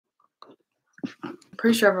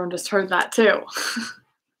Pretty sure everyone just heard that too.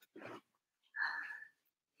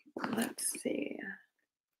 Let's see.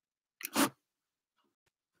 I'm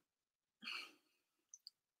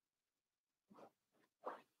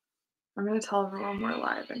going to tell everyone we're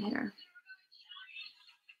live in here.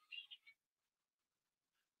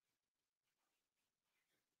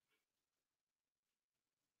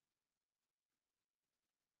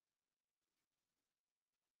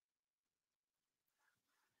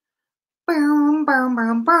 Boom, boom,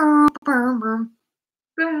 boom, boom, boom, boom.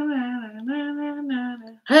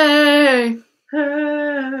 Hey!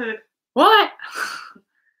 Hey! What?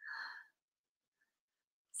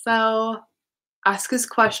 So, ask us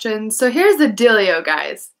questions. So here's the dealio,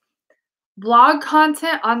 guys. Vlog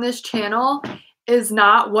content on this channel is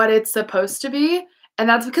not what it's supposed to be, and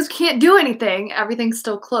that's because we can't do anything. Everything's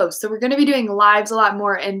still closed. So we're going to be doing lives a lot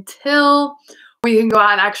more until we can go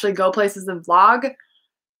out and actually go places and vlog,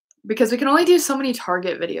 because we can only do so many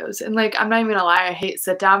Target videos. And like, I'm not even gonna lie, I hate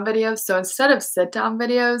sit down videos. So instead of sit down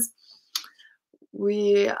videos,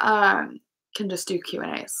 we can just do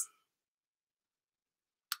Q&As.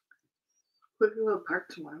 We're going to park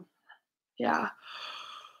tomorrow. Yeah.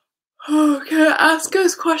 Okay, ask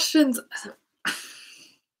us questions.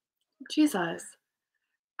 Jesus.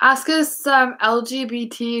 Ask us some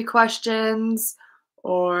LGBT questions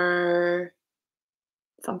or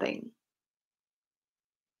something.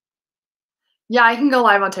 Yeah, I can go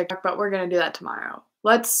live on TikTok, but we're going to do that tomorrow.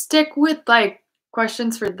 Let's stick with like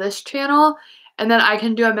questions for this channel, and then I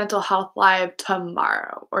can do a mental health live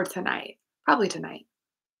tomorrow or tonight. Probably tonight.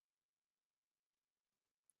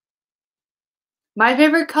 My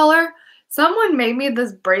favorite color, someone made me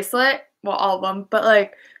this bracelet. Well, all of them, but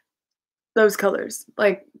like those colors,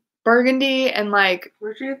 like burgundy and like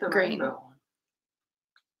Where'd you get the green. rainbow one?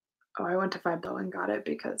 Oh, I went to Five Below and got it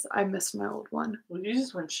because I missed my old one. Well, you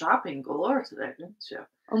just went shopping galore today, didn't you?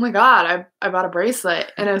 Oh my god, I bought a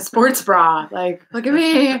bracelet and a sports bra. Like, look at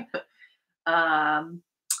me.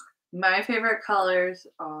 My favorite colors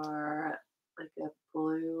are like a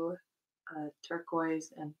blue,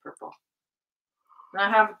 turquoise, and purple. And I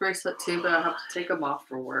have a bracelet too, but I have to take them off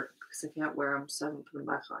for work because I can't wear them, so I haven't put them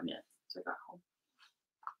back on yet. So I got home.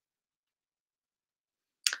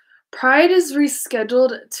 Pride is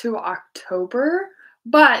rescheduled to October,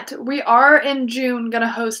 but we are in June going to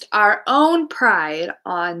host our own Pride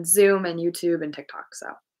on Zoom and YouTube and TikTok.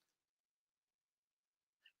 So,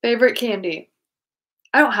 favorite candy?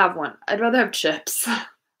 I don't have one. I'd rather have chips.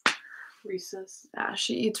 Reese's. Yeah,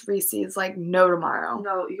 she eats Reese's like no tomorrow.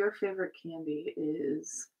 No, your favorite candy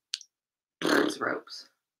is Nerds Ropes.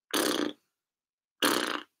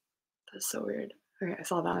 That's so weird. Okay, I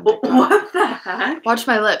saw that on TikTok. What the heck? Watch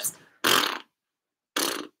my lips.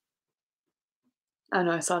 I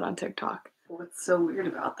know, I saw it on TikTok. What's so weird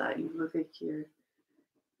about that? You look like you're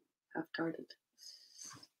half-hearted.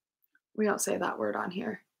 We don't say that word on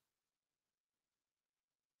here.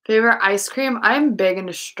 Favorite ice cream? I'm big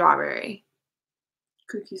into strawberry.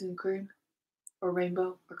 Cookies and cream, or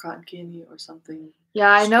rainbow, or cotton candy, or something.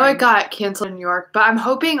 Yeah, I know strange. it got canceled in New York, but I'm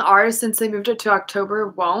hoping ours, since they moved it to October,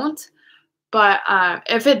 won't. But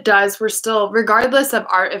if it does, we're still, regardless of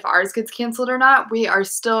if ours gets canceled or not, we are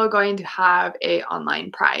still going to have a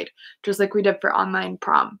online Pride, just like we did for online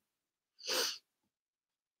prom.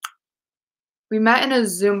 We met in a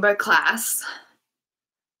Zumba class.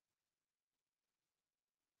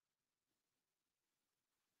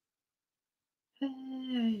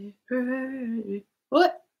 Hey, hey.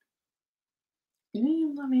 What? You didn't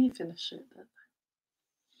even let me finish it.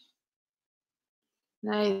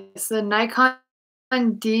 Nice. The Nikon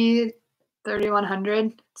D3100.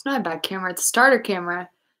 It's not a bad camera. It's a starter camera.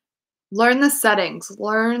 Learn the settings.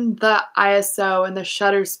 Learn the ISO and the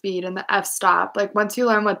shutter speed and the f-stop. Like, once you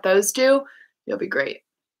learn what those do, you'll be great.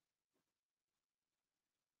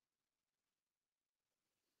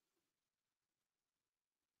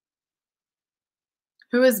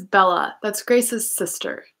 Who is Bella? That's Grace's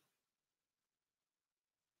sister.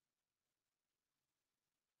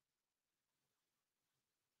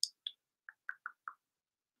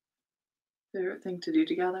 Favorite thing to do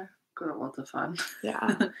together? Go to lots of fun.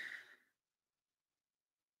 Yeah.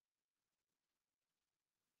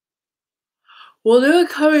 We'll do a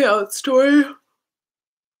coming out story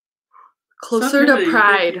closer to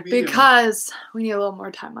Pride because we need a little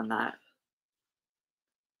more time on that.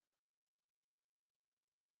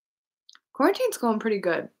 Quarantine's going pretty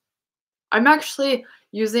good. I'm actually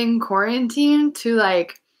using quarantine to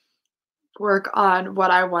like work on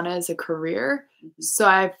what I want as a career. Mm-hmm. So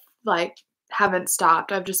I've like haven't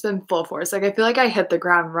stopped. I've just been full force. Like, I feel like I hit the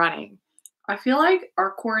ground running. I feel like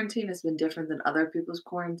our quarantine has been different than other people's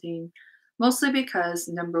quarantine. Mostly because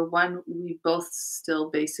number one, we both still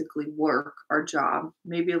basically work our job,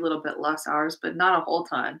 maybe a little bit less hours, but not a whole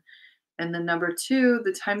ton. And then number two,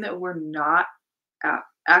 the time that we're not at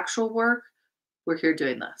actual work, we're here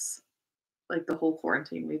doing this. Like the whole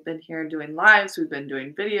quarantine. We've been here doing lives, we've been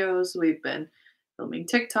doing videos, we've been filming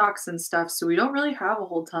TikToks and stuff. So we don't really have a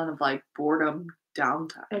whole ton of like boredom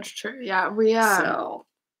downtime. It's true. Yeah, we So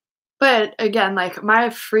but again, like my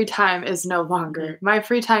free time is no longer. My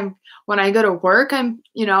free time when I go to work, I'm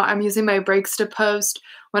using my breaks to post.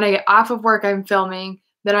 When I get off of work, I'm filming,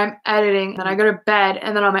 then I'm editing, then I go to bed,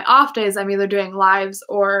 and then on my off days, I'm either doing lives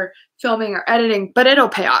or filming or editing, but it'll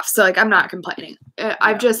pay off. So like I'm not complaining.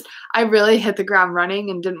 I really hit the ground running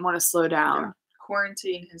and didn't want to slow down. yeah.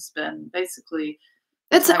 Quarantine has been basically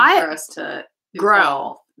It's time for us to grow.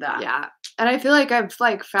 evolve that. Yeah. And I feel like I've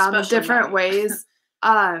like found Especially different now. ways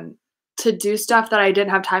to do stuff that I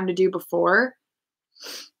didn't have time to do before.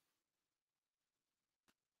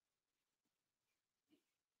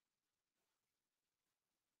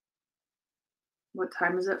 What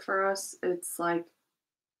time is it for us? It's like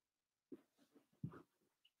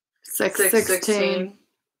 6:16.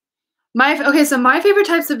 So my favorite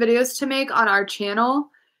types of videos to make on our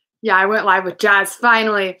channel. Yeah, I went live with Jazz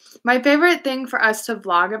finally. My favorite thing for us to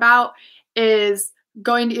vlog about is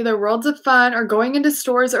going to either Worlds of Fun or going into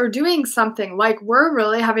stores or doing something. Like we're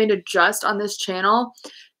really having to adjust on this channel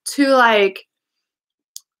to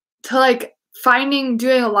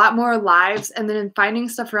doing a lot more lives and then finding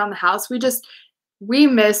stuff around the house. We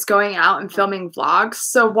miss going out and filming vlogs.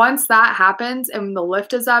 So once that happens and the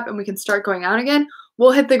lift is up and we can start going out again,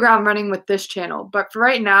 we'll hit the ground running with this channel. But for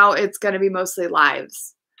right now, it's going to be mostly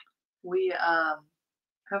lives. We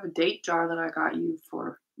have a date jar that I got you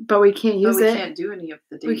for. But we can't use it. We can't do any of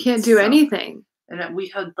the dates. We can't do anything. And we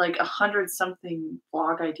had like 100-something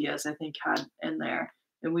vlog ideas, I think, had in there.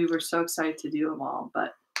 And we were so excited to do them all.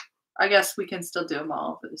 But I guess we can still do them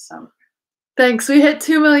all over the summer. Thanks. We hit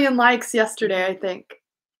 2 million likes yesterday, I think.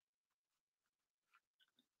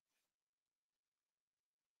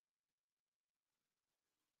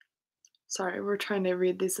 Sorry, we're trying to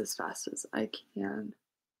read these as fast as I can.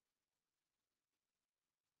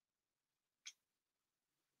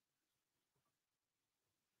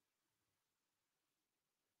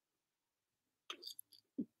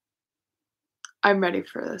 I'm ready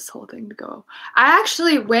for this whole thing to go. I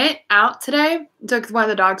actually went out today, took one of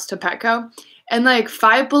the dogs to Petco, and like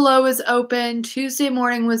Five Below was open, Tuesday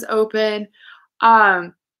morning was open.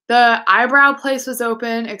 The eyebrow place was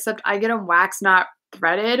open, except I get them waxed, not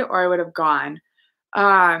threaded, or I would have gone.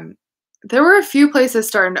 There were a few places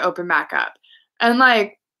starting to open back up, and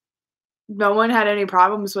like no one had any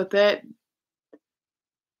problems with it.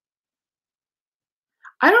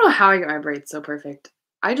 I don't know how I get my braids so perfect.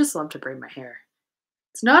 I just love to braid my hair.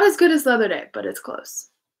 It's not as good as the other day, but it's close.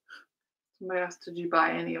 Somebody asked, did you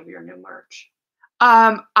buy any of your new merch?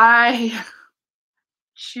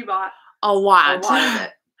 She bought a lot of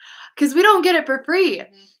it. Because we don't get it for free.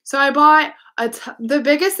 So I bought the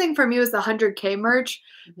biggest thing for me was the 100K merch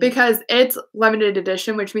because it's limited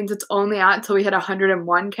edition, which means it's only out until we hit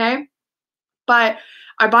 101K. But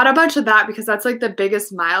I bought a bunch of that because that's like the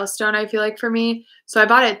biggest milestone I feel like for me. So I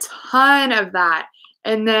bought a ton of that.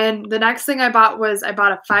 And then the next thing I bought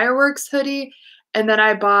a fireworks hoodie, and then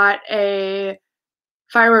I bought a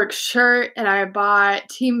fireworks shirt, and I bought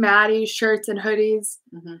Team Maddie shirts and hoodies.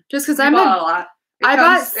 Just because I bought a lot. I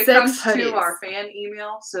bought 6 hoodies. To our fan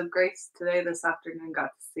email. So Grace this afternoon got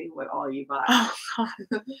to see what all you bought. Oh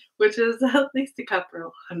God. Which is at least a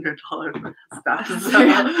couple $100 worth of stuff. So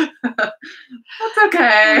that's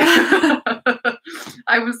okay.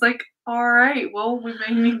 I was like, all right, well, we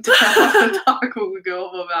may need to have a talk when we go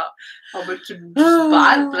home about how much you just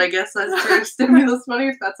bought. But I guess that's your stimulus money.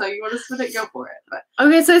 If that's how you want to spend it, go for it. But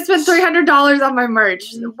okay, so I spent $300 on my merch.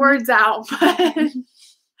 Words out.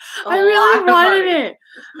 But I really wanted it.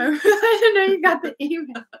 I really didn't know you got the email.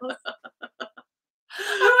 I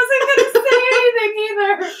wasn't gonna say anything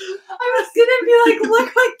either. I was gonna be like, look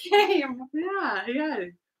what came.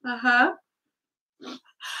 Yeah.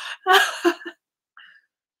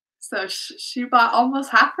 So she bought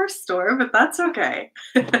almost half her store, but that's okay.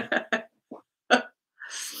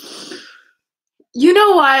 You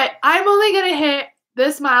know what? I'm only gonna hit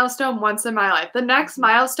this milestone once in my life. The next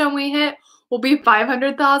milestone we hit will be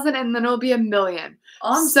 500,000, and then it'll be 1 million.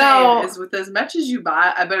 All I'm saying is, with as much as you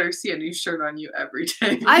buy, I better see a new shirt on you every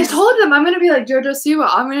day. I told them I'm gonna be like JoJo Siwa.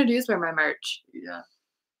 All I'm gonna do is wear my merch. Yeah.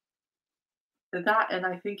 That, and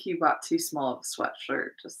I think you bought too small of a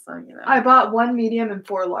sweatshirt, just so you know. I bought 1 medium and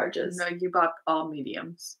 4 larges. No, you bought all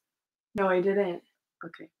mediums. No, I didn't.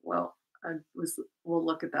 Okay, well, We'll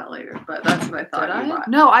look at that later, but that's what I thought Did you I? bought.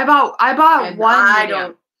 No, I bought And one. I medium.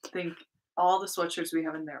 don't think all the sweatshirts we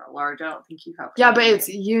have in there are large. I don't think you have. Yeah, but medium. it's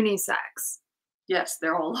unisex. Yes,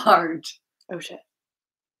 they're all large. Oh shit.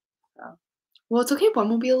 So. Well, it's okay. One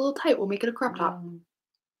will be a little tight. We'll make it a crop top.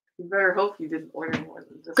 You better hope you didn't order more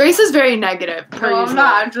than this. Grace one. is very negative. Per No, I'm usual.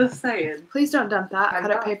 not. I'm just saying. Please don't dump that. I'm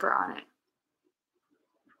Cut up not. paper on it.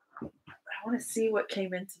 I want to see what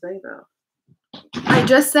came in today, though. I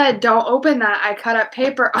just said don't open that. I cut up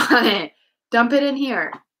paper on it. Dump it in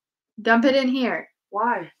here. Dump it in here.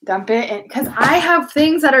 Why? Dump it in. Because I have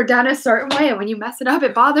things that are done a certain way, and when you mess it up,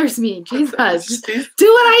 it bothers me. Jesus. Just do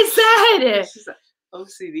what I said. She's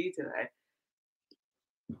OCD today.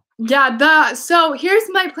 Yeah, so here's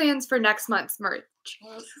my plans for next month's merch.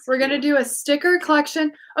 Well, We're going to do a sticker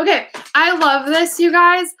collection. Okay, I love this, you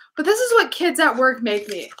guys, but this is what kids at work make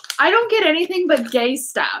me. I don't get anything but gay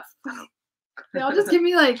stuff. They all just give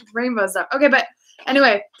me, like, rainbow stuff. Okay, but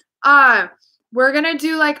anyway, we're going to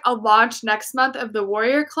do, like, a launch next month of the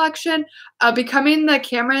Warrior collection. Becoming the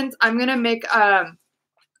Camerons, I'm going to make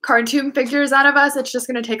cartoon figures out of us. It's just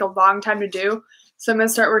going to take a long time to do, so I'm going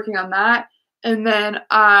to start working on that. And then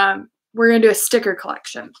we're going to do a sticker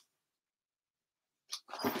collection.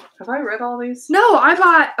 Have I read all these? No, I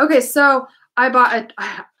bought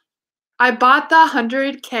the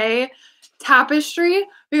 100K tapestry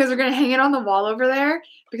because we're going to hang it on the wall over there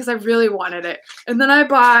because I really wanted it. And then I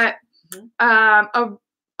bought a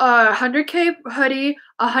 100K hoodie,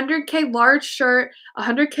 a 100K large shirt, a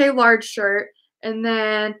 100K large shirt, and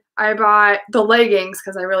then I bought the leggings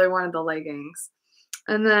because I really wanted the leggings.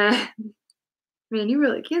 And then man, you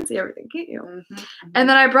really can't see everything, can't you? And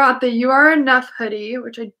then I brought the You Are Enough hoodie,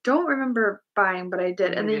 which I don't remember buying, but I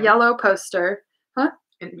did. And the yellow poster. Huh?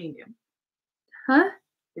 In medium. Huh?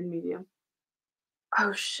 In medium.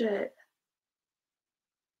 Oh, shit.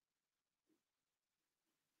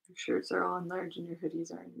 Your shirts are all in large and your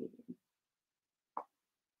hoodies are in medium.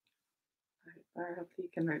 I hope you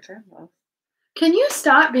can return those. Can you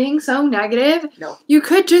stop being so negative? No. You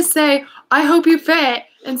could just say, I hope you fit.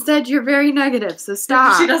 Instead, you're very negative, so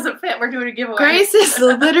stop. She doesn't fit. We're doing a giveaway. Grace is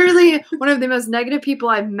literally one of the most negative people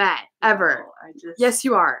I've met ever. No, Yes,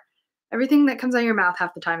 you are. Everything that comes out of your mouth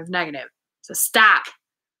half the time is negative. So stop.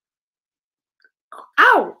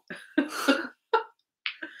 Ow!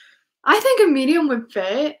 I think a medium would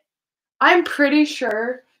fit. I'm pretty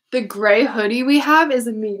sure the gray hoodie we have is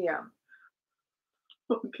a medium.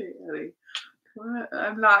 Okay, Eddie.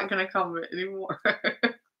 I'm not going to comment anymore.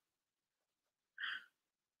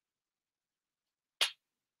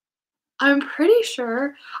 I'm pretty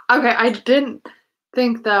sure. Okay, I didn't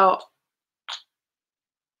think though.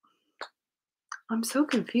 I'm so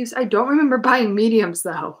confused. I don't remember buying mediums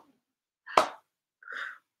though.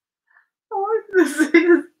 All this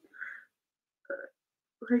is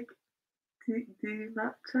like, do you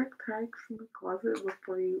not check tags in the closet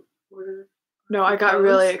before you order? No, I got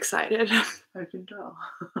really excited. I can tell.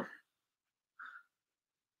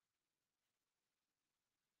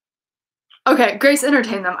 Okay, Grace,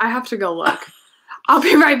 entertain them. I have to go look. I'll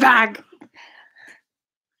be right back.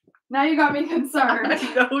 Now you got me concerned.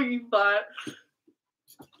 I know you bought.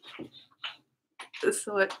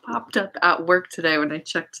 So it popped up at work today when I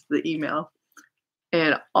checked the email,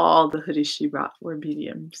 and all the hoodies she brought were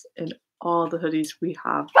mediums, and all the hoodies we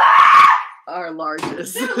have are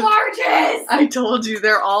larges. They're larges! I told you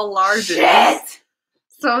they're all larges. Shit!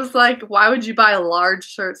 So I was like, why would you buy large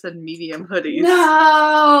shirts and medium hoodies?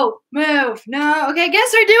 No! Move. No. Okay,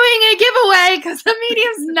 guess we're doing a giveaway because the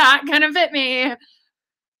medium's not going to fit me.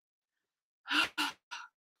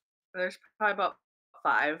 There's probably about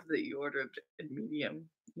 5 that you ordered in medium.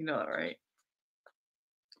 You know that, right?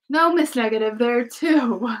 No, Miss Negative, there are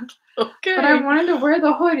 2. Okay. But I wanted to wear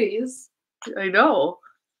the hoodies. I know.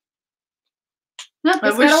 No,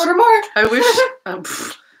 just gotta order more.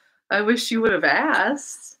 I wish you would have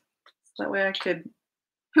asked. That way I could.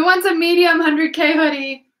 Who wants a medium 100K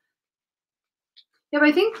hoodie? Yeah, but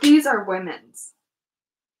I think these are women's.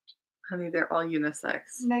 Honey, they're all unisex.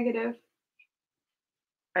 Negative.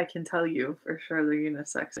 I can tell you for sure they're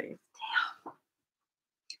unisex. Damn.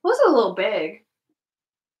 Those are a little big.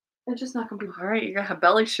 They're just not gonna be. All right, you're gonna have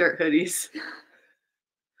belly shirt hoodies.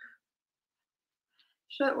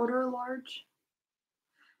 Should I order a large?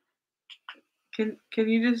 Can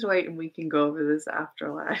you just wait and we can go over this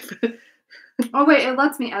after live? Oh wait, it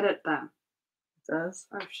lets me edit them. It does?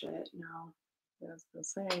 Oh shit, no. Yeah, I was gonna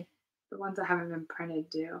say. The ones that haven't been printed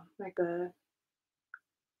do. Like the.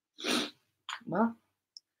 Well,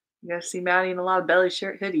 you gotta see Maddie in a lot of belly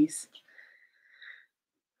shirt hoodies.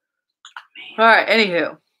 Man. All right,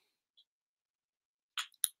 anywho.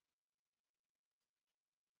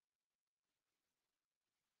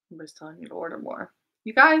 Somebody's telling you to order more.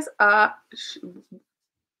 You guys,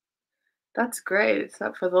 that's great,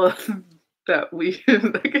 except for the that we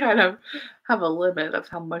kind of have a limit of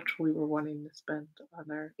how much we were wanting to spend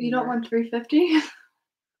on our You don't year. want 350?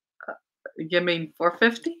 You mean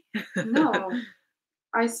 450? No.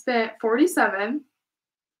 I spent 47,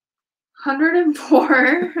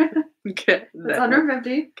 104. Okay. That's under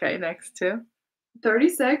 50. Okay, next two.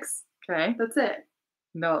 36. Okay. That's it.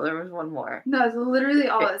 No, there was one more. No, it's literally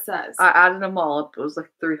all it says. I added them all up. It was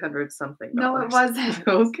like 300 something. No, it wasn't.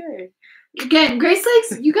 Okay. Again, Grace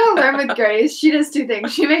likes, you gotta learn with Grace. She does two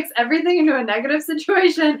things. She makes everything into a negative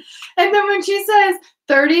situation. And then when she says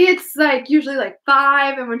 30, it's like usually like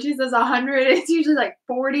 5. And when she says 100, it's usually like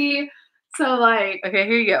 40. So like, Okay,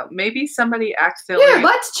 here you go. Maybe somebody accidentally. here,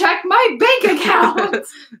 let's check my bank account.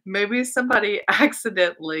 Maybe somebody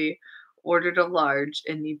accidentally ordered a large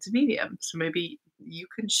and needs a medium. So maybe you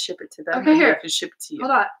can ship it to them. Okay, and here. They can ship it to you.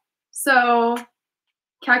 Hold on. So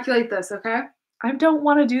calculate this, okay? I don't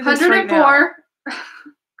want to do this right now. 104.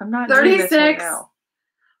 I'm not doing this right 36. now.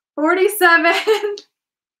 47.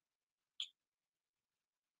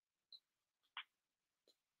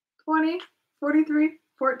 20. 43.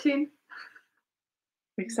 14.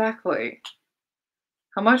 Exactly.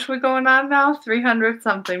 How much we going on now? 300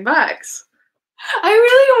 something bucks. I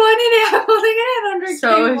really wanted it. I was looking at 100K.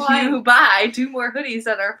 So if you buy 2 more hoodies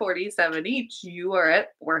that are 47 each, you are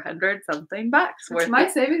at 400 something bucks. It's my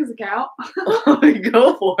savings account.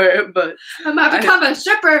 Go for it, but I'm gonna become a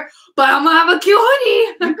shipper, but I'm gonna have a cute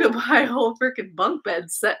hoodie. you could buy a whole freaking bunk bed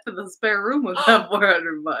set for the spare room with that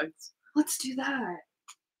 400 bucks. Let's do that.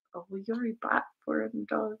 Oh, well, you already bought $400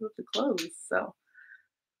 worth of clothes, so.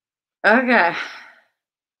 Okay.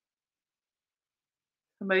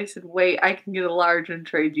 Somebody said, wait, I can get a large and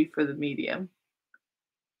trade you for the medium.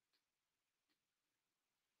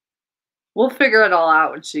 We'll figure it all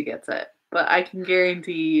out when she gets it. But I can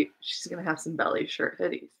guarantee she's going to have some belly shirt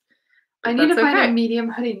hoodies. I need to find a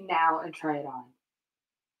medium hoodie now and try it on.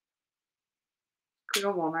 Go to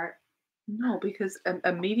Walmart. No, because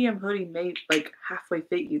a medium hoodie may like halfway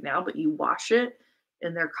fit you now, but you wash it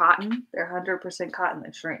and they're cotton. They're 100% cotton.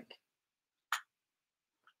 They shrink.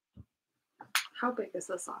 How big is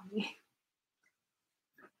this on me?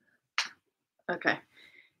 Okay.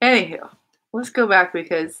 Anywho, let's go back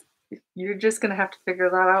because you're just going to have to figure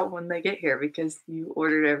that out when they get here because you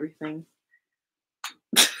ordered everything.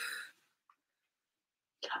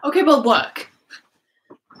 Okay, but look.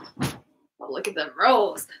 Oh, look at them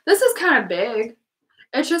rolls. This is kind of big.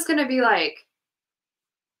 It's just going to be like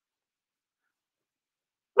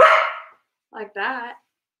that.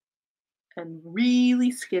 And really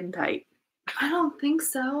skin tight. I don't think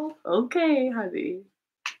so. Okay, honey.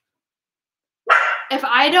 If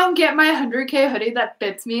I don't get my 100K hoodie that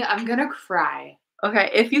fits me, I'm going to cry. Okay,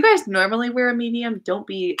 if you guys normally wear a medium, don't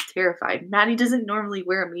be terrified. Maddie doesn't normally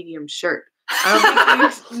wear a medium shirt. I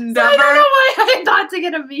don't think you never. I don't know why I thought to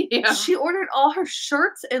get a medium. She ordered all her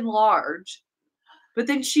shirts in large, but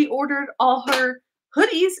then she ordered all her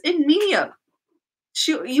hoodies in medium.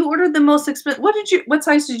 You ordered the most expensive. What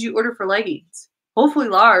size did you order for leggings? Hopefully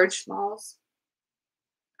large. Smalls.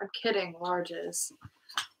 I'm kidding, larges.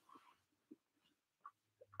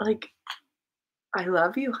 Like, I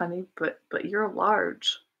love you, honey, but you're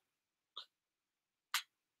large.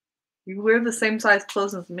 You wear the same size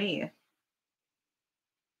clothes as me.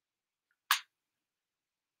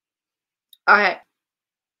 Alright.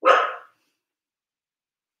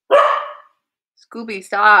 Scooby,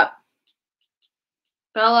 stop.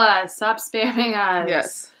 Bella, stop spamming us.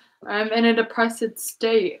 Yes. I'm in a depressed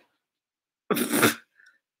state.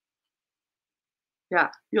 Yeah,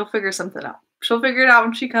 you'll figure something out. She'll figure it out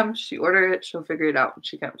when she comes. She ordered it. She'll figure it out when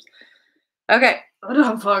she comes. Okay. I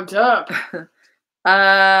done fucked up.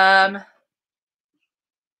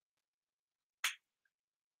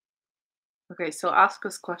 Okay, so ask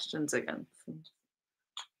us questions again.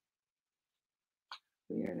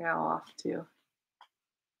 We are now off to.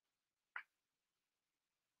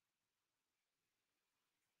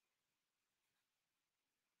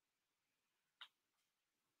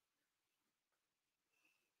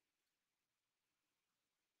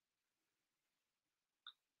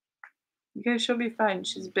 You guys, she'll be fine.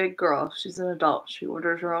 She's a big girl. She's an adult. She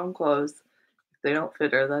orders her own clothes. If they don't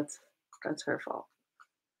fit her, that's her fault.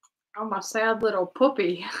 I'm a sad little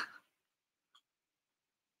puppy.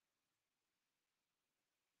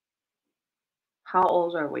 How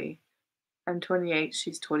old are we? I'm 28.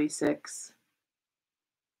 She's 26.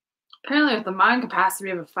 Apparently, with the mind capacity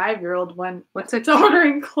of a 5-year-old, when What's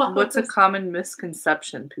ordering clothes. What's a common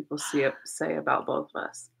misconception people say about both of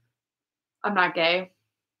us? I'm not gay.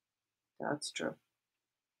 That's true.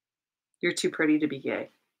 You're too pretty to be gay.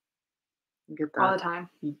 You get all that? the time.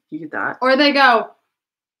 You get that? Or they go,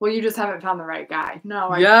 well, you just haven't found the right guy.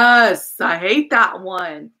 No, Yes, I hate that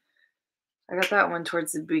one. I got that one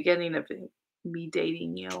towards the beginning of me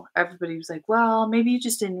dating you. Everybody was like, well, maybe you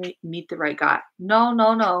just didn't meet the right guy.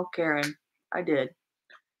 No, Karen. I did.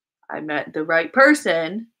 I met the right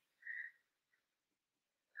person.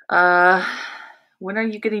 When are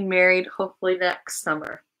you getting married? Hopefully next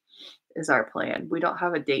summer is our plan. We don't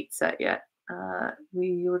have a date set yet.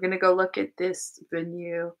 We were going to go look at this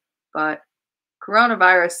venue, but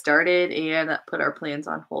coronavirus started and that put our plans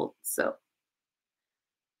on hold. So,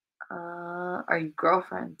 are you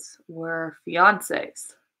girlfriends? We're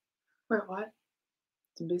fiancés. Wait, what?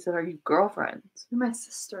 Somebody said, are you girlfriends? You're my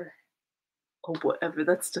sister. Oh, whatever.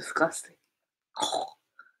 That's disgusting. Oh,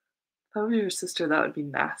 if I were your sister, that would be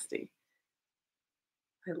nasty.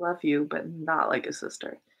 I love you, but not like a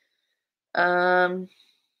sister. How's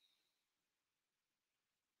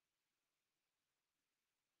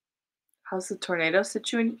the tornado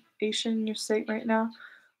situation in your state right now?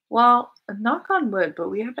 Well, knock on wood, but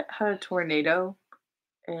we haven't had a tornado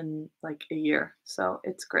in like a year, so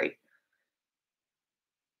it's great.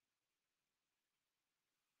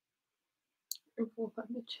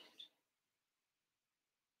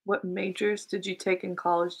 What majors did you take in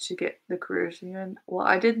college to get the careers you're in? Well,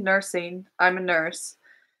 I did nursing. I'm a nurse.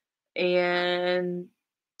 And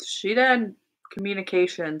she did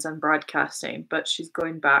communications and broadcasting, but she's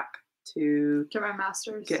going back to Get my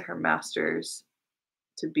master's. get her master's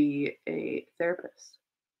to be a therapist,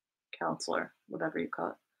 counselor, whatever you call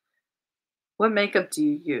it. What makeup do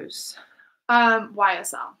you use?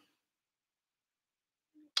 YSL.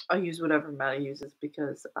 I use whatever Maddie uses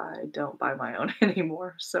because I don't buy my own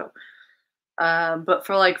anymore. So, but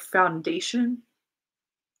for like foundation,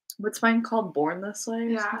 what's mine called? Born This Way or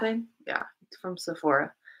Yeah. something? Yeah, it's from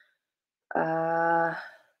Sephora.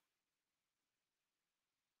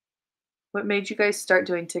 What made you guys start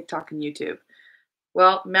doing TikTok and YouTube?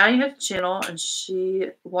 Well, Maddie had a channel and she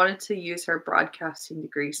wanted to use her broadcasting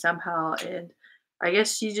degree somehow. And I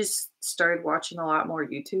guess she just started watching a lot more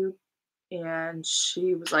YouTube. And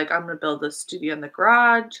she was like, I'm going to build a studio in the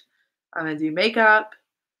garage. I'm going to do makeup,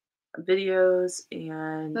 videos,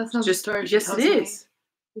 and That's not the just, story she yes, it tells me. is.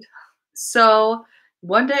 So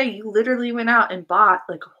one day you literally went out and bought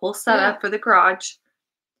like a whole setup for the garage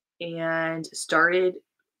and started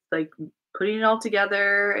like putting it all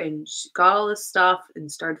together, and she got all this stuff and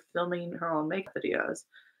started filming her own makeup videos.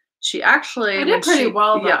 She actually I did pretty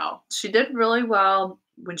well, yeah, though. she did really well.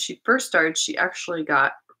 When she first started, she actually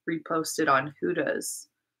got reposted on Huda's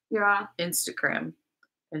Instagram,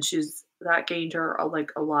 and that gained her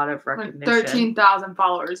like a lot of recognition. Like 13,000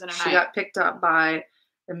 followers in a night. She got picked up by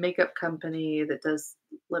a makeup company that does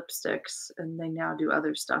lipsticks, and they now do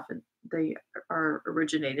other stuff, and they are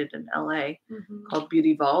originated in LA called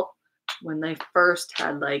Beauty Vault. When they first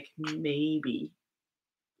had like maybe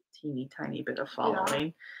teeny tiny bit of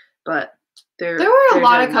following, but there were a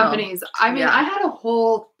lot of companies. I mean, I had a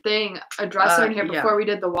whole thing, a dresser in here before yeah. we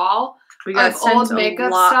did the wall We got of old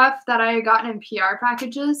makeup stuff that I had gotten in PR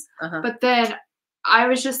packages. But then I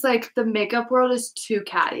was just like, the makeup world is too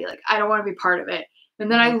catty. Like, I don't want to be part of it.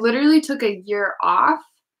 And then I literally took a year off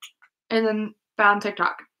and then found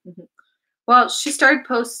TikTok. Well, she started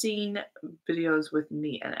posting videos with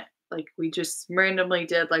me in it. Like, we just randomly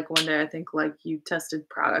did, like, one day, I think, like, you tested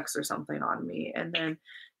products or something on me, and then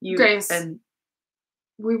you... Grace, and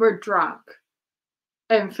we were drunk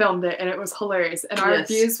and filmed it, and it was hilarious. And our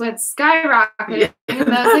views went skyrocketing.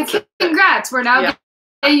 And I was like, congrats, we're now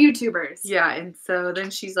YouTubers. Yeah, and so then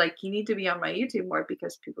she's like, you need to be on my YouTube more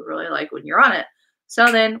because people really like when you're on it.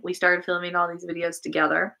 So then we started filming all these videos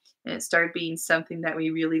together, and it started being something that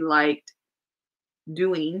we really liked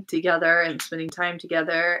doing together and spending time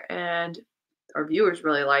together, and our viewers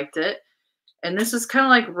really liked it. And this was kind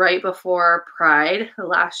of like right before Pride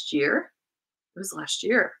last year. It was last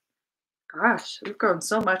year. Gosh, we've grown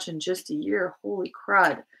so much in just a year. Holy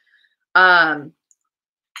crud. And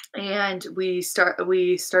we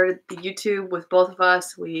started the YouTube with both of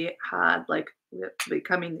us. We had like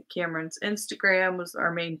becoming Cameron's Instagram was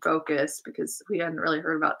our main focus because we hadn't really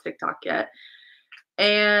heard about TikTok yet.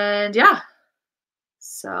 And yeah,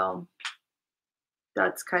 so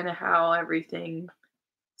that's kind of how everything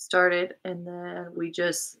started. And then we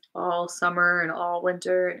just all summer and all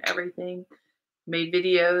winter and everything made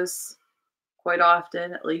videos quite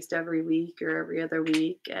often, at least every week or every other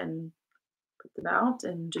week, and put them out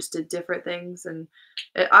and just did different things. And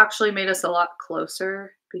it actually made us a lot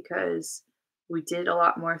closer because we did a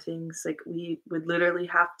lot more things. Like, we would literally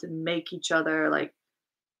have to make each other like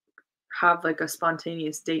have like a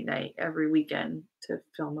spontaneous date night every weekend to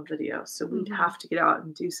film a video. So we'd Mhm. have to get out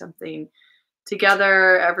and do something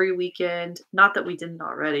together every weekend. Not that we didn't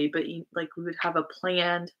already, but like we would have a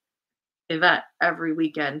planned event every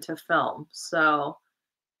weekend to film. So,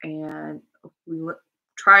 and we would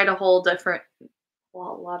try to hold different,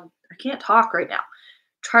 well, a lot of, I can't talk right now.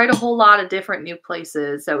 Tried a whole lot of different new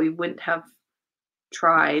places that we wouldn't have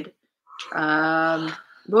tried. What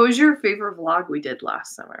was your favorite vlog we did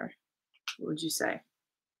last summer? What would you say?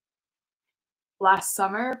 Last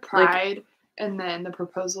summer, Like, Pride, and then the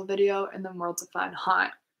proposal video, and then Worlds of Fun.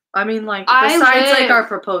 Haunt. I mean, like, I besides like our live-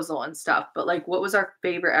 proposal and stuff, but like, what was our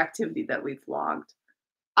favorite activity that we vlogged?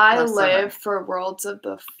 I Last summer. live for Worlds of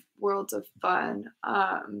Fun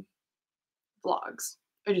vlogs.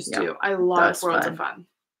 I just Yeah, do. I love that's Worlds fun. of Fun.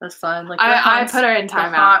 That's fun. Like, I put her in the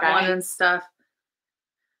timeout, hot guys. one and stuff.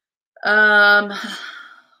 Let's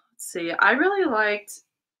see. I really liked.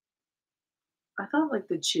 I thought like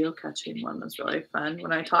the geocaching one was really fun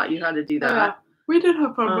when I taught you how to do that. Yeah, we did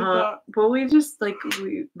have fun with that. But we just like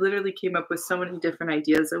we literally came up with so many different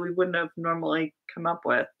ideas that we wouldn't have normally come up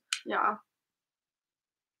with. Yeah.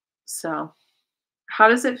 So, how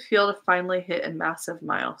does it feel to finally hit a massive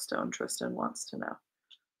milestone? Tristan wants to know.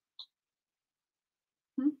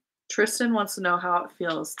 Tristan wants to know how it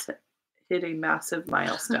feels to hit a massive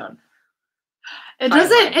milestone. It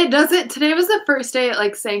doesn't. Today was the first day it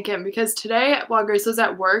like sank in because today while Grace was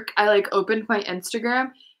at work, I like opened my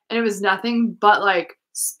Instagram and it was nothing but like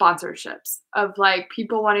sponsorships of like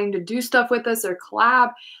people wanting to do stuff with us or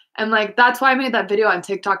collab. And like that's why I made that video on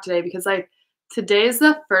TikTok today because like today is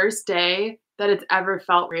the first day that it's ever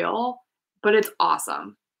felt real, but it's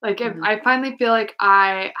awesome. Like if I finally feel like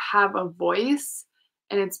I have a voice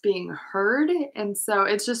and it's being heard. And so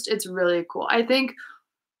it's really cool.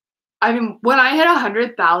 I mean, when I hit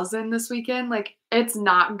 100,000 this weekend, like it's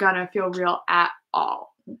not gonna feel real at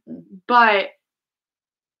all. But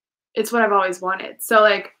it's what I've always wanted. So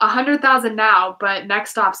like 100,000 now, but next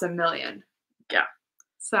stop's 1 million. Yeah.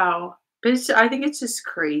 So, but I think it's just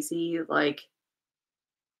crazy, like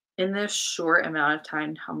in this short amount of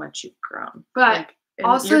time, how much you've grown. But like,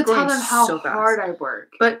 also tell them how hard I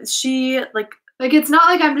work. But she like it's not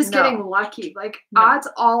like I'm just getting lucky. Like that's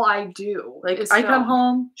all I do. Like I come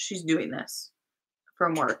home, she's doing this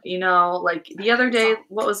from work. You know, like the other day,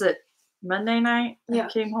 what was it? Monday night? Yeah. I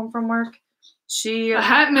came home from work. She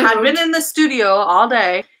had been in the studio all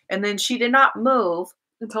day, and then she did not move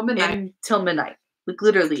until midnight. Like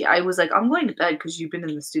literally, I was like, I'm going to bed because you've been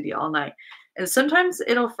in the studio all night. And sometimes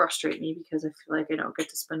it'll frustrate me because I feel like I don't get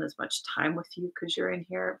to spend as much time with you because you're in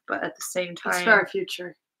here. But at the same time, it's for our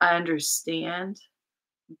future. I understand,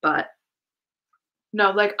 but no,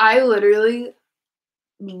 like I literally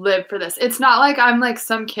live for this. It's not like I'm like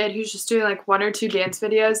some kid who's just doing like 1 or 2 dance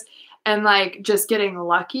videos and like just getting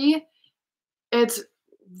lucky. It's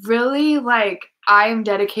really like I'm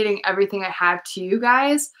dedicating everything I have to you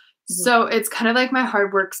guys. So it's kind of like my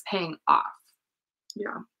hard work's paying off.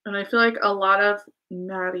 Yeah. And I feel like a lot of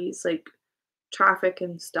Maddie's like traffic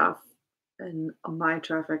and stuff and my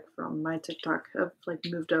traffic from my TikTok have like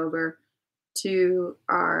moved over to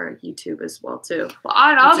our YouTube as well too. Well,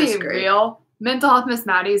 I'll be real. Mental Health Miss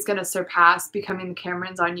Maddie is going to surpass Becoming the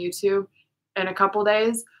Camerons on YouTube in a couple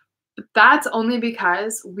days. But that's only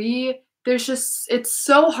because it's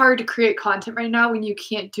so hard to create content right now when you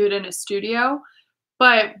can't do it in a studio.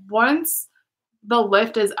 But once the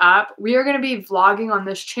lift is up, we are going to be vlogging on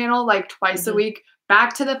this channel like twice a week.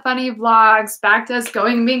 Back to the funny vlogs, back to us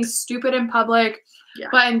being stupid in public. Yeah.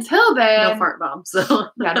 But until then, no fart bombs. So.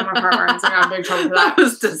 Yeah, no more fart bombs. I got in big trouble for that. That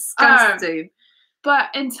was disgusting. But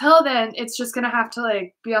until then, it's just gonna have to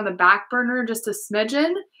like be on the back burner just a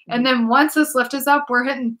smidgen. And then once this lift is up, we're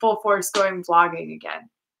hitting full force going vlogging again.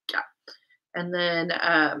 Yeah. And then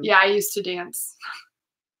yeah, I used to dance.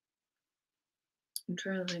 I'm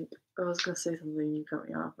trying to think. I was gonna say something, you cut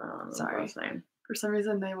me off. I don't know Sorry. what I was saying. For some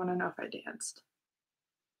reason they want to know if I danced.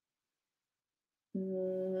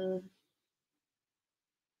 We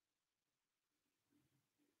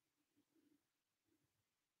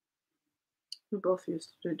both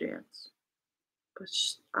used to dance, but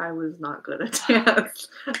I was not good at dance.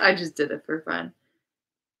 I just did it for fun.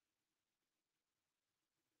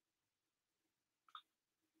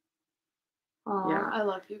 Aw, yeah, I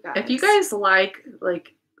love you guys. If you guys like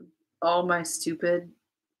all my stupid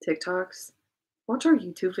TikToks, watch our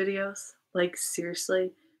YouTube videos. Like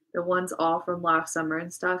seriously, the ones all from last summer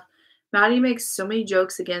and stuff. Maddie makes so many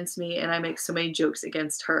jokes against me, and I make so many jokes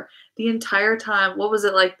against her. The entire time, what was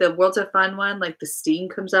it like the Worlds of Fun one? Like the steam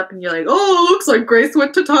comes up, and you're like, "Oh, looks like Grace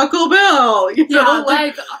went to Taco Bell." You know,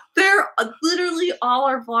 like they're literally all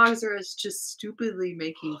our vlogs are just stupidly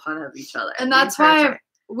making fun of each other, and that's why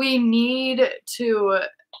we need to.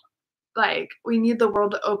 Like, we need the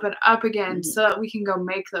world to open up again so that we can go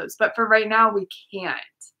make those. But for right now, we can't.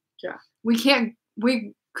 Yeah. We can't.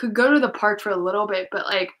 We could go to the park for a little bit, but,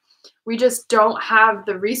 like, we just don't have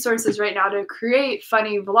the resources right now to create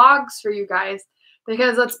funny vlogs for you guys.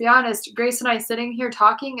 Because let's be honest, Grace and I sitting here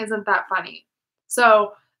talking isn't that funny.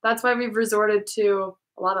 So that's why we've resorted to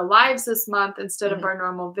a lot of lives this month instead of our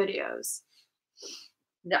normal videos.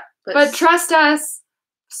 Yeah. But trust us.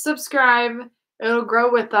 Subscribe. It'll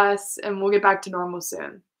grow with us, and we'll get back to normal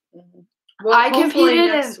soon. Well, I competed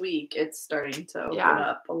next week. It's starting to open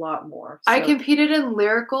up a lot more. So. I competed in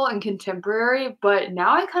lyrical and contemporary, but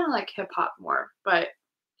now I kind of like hip hop more. But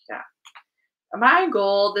yeah, my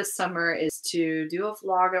goal this summer is to do a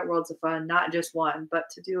vlog at Worlds of Fun, not just one, but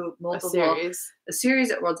to do a series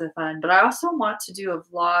at Worlds of Fun. But I also want to do a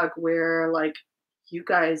vlog where, like, you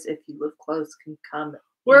guys, if you live close, can come.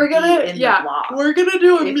 We're gonna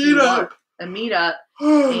do a meetup. A meetup,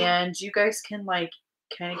 and you guys can, like,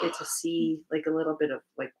 kind of get to see, like, a little bit of,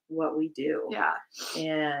 like, what we do. Yeah.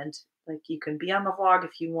 And, like, you can be on the vlog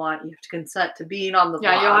if you want. You have to consent to being on the vlog.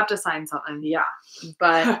 Yeah, you'll have to sign something. Yeah.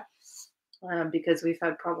 But because we've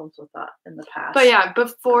had problems with that in the past. But yeah,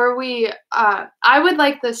 before we I would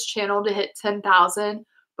like this channel to hit 10,000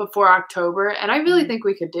 before October, and I really think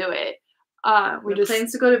we could do it. We just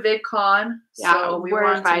plans to go to VidCon. Yeah, so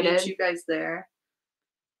we're invited. To meet you guys there.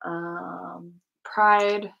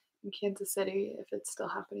 Pride in Kansas City, if it's still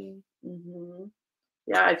happening.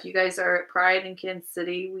 Yeah, if you guys are at Pride in Kansas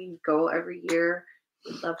City, we go every year.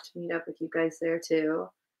 We'd love to meet up with you guys there too.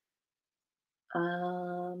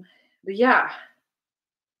 But yeah.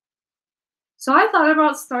 So I thought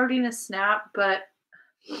about starting a Snap, but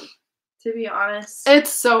to be honest,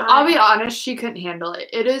 I'll be honest, she couldn't handle it.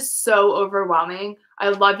 It is so overwhelming. I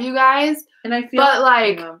love you guys, and I feel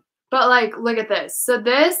But, like, look at this. So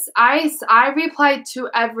this, I replied to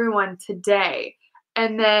everyone today.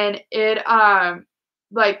 And then it,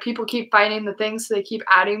 like, people keep finding the things, so they keep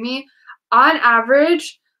adding me. On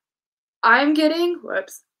average, I'm getting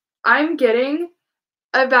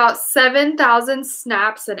about 7,000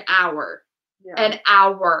 snaps an hour. Yeah. An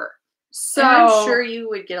hour. So and I'm sure you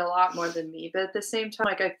would get a lot more than me. But at the same time,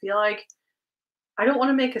 like, I feel like I don't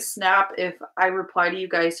want to make a Snap if I reply to you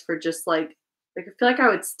guys for just, like, I feel like I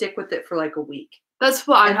would stick with it for, like, a week. That's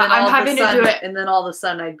what I'm having to do it. And then all of a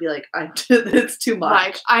sudden I'd be like, it's too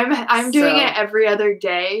much. Like, I'm doing it every other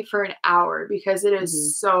day for an hour because it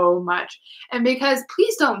is so much. And because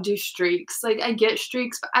please don't do streaks. Like, I get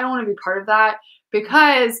streaks, but I don't want to be part of that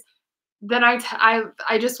because then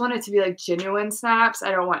I just want it to be, like, genuine snaps.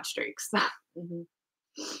 I don't want streaks.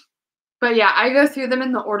 But yeah, I go through them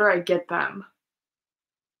in the order I get them.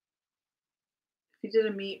 If you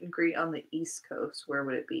did a meet and greet on the East Coast, where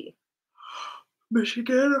would it be?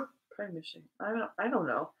 Michigan? Probably Michigan. I don't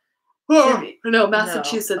know. No,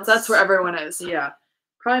 Massachusetts. No. That's where everyone is. Yeah.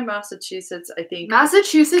 Probably Massachusetts, I think.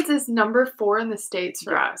 Massachusetts is number 4 in the States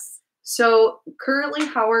for us. So currently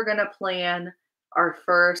how we're going to plan our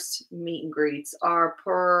first meet and greets are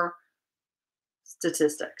per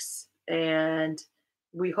statistics. And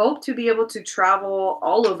we hope to be able to travel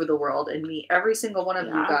all over the world and meet every single one of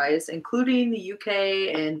you guys, including the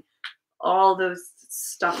UK and all those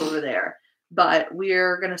stuff over there. But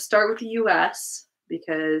we're going to start with the US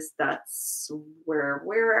because that's where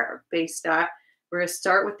we're based at. We're going to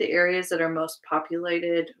start with the areas that are most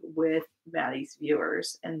populated with Maddie's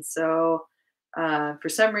viewers. And so for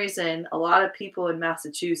some reason, a lot of people in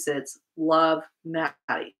Massachusetts love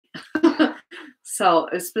Maddie. So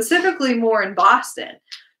specifically more in Boston.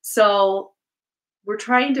 So we're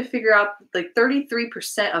trying to figure out, like,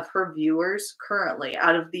 33% of her viewers currently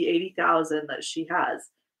out of the 80,000 that she has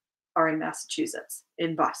are in Massachusetts,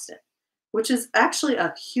 in Boston, which is actually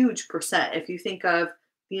a huge percent. If you think of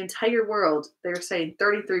the entire world, they're saying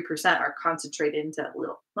 33% are concentrated into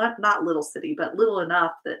not little city, but little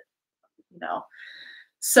enough that, you know.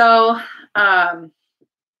 So,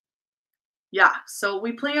 yeah, so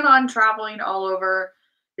we plan on traveling all over.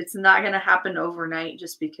 It's not going to happen overnight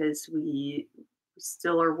just because we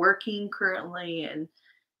still are working currently and,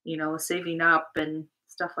 you know, saving up and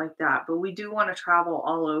stuff like that. But we do want to travel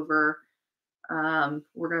all over.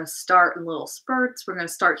 We're going to start in little spurts. We're going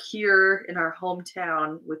to start here in our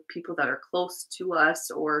hometown with people that are close to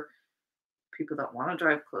us or people that want to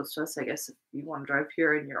drive close to us. I guess if you want to drive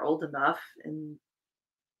here and you're old enough and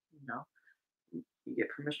you get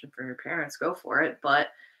permission from your parents, go for it. But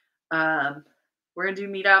we're gonna do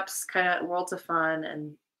meetups, kind of Worlds of Fun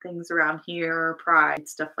and things around here, Pride,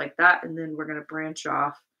 stuff like that. And then we're gonna branch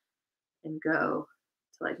off and go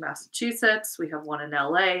to like Massachusetts. We have one in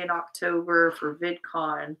LA in October for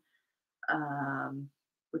VidCon,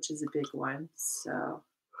 which is a big one. So,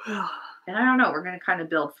 and I don't know, we're gonna kind of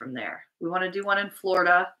build from there. We want to do one in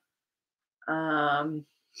Florida. So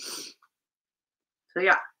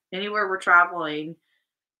yeah, anywhere we're traveling,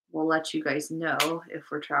 we'll let you guys know if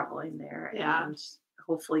we're traveling there. Yeah. And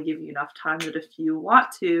hopefully give you enough time that if you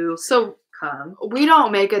want to come. We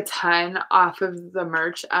don't make a ton off of the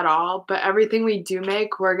merch at all, but everything we do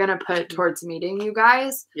make, we're going to put towards meeting you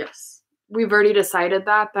guys. Yes. We've already decided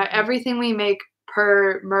that everything we make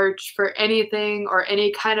per merch for anything or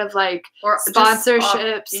any kind of like or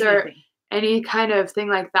sponsorships or any kind of thing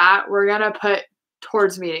like that, we're going to put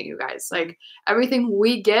towards meeting you guys. Like everything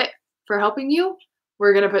we get for helping you,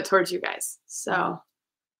 we're going to put towards you guys. So,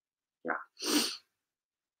 yeah.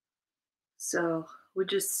 So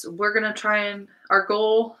we're going to try, and our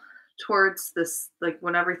goal towards this, like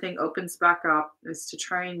when everything opens back up, is to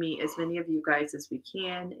try and meet as many of you guys as we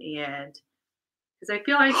can. And because I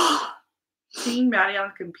feel like seeing Maddie on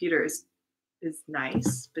the computer is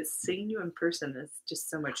nice, but seeing you in person is just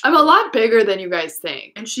so much I'm a lot bigger than you guys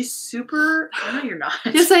think. And she's super, I know you're not.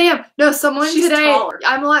 Yes, I am. No, she's today, taller.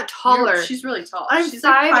 I'm a lot taller. She's really tall. She's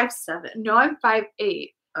like 5'7". No, I'm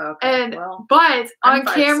 5'8". Okay. And well, but on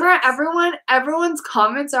camera, 5'6". everyone's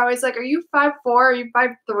comments are always like, "Are you 5'4"? Are you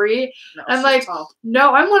 5'3"? No, I'm like, tall.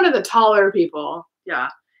 no, I'm one of the taller people. Yeah,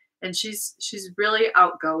 and she's really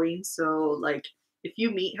outgoing. So like, if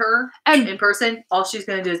you meet her in person, all she's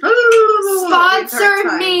gonna do is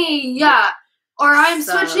sponsor me, yeah. Or I'm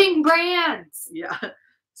switching brands. Yeah.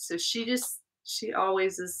 So she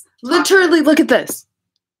always is. Literally, look at this.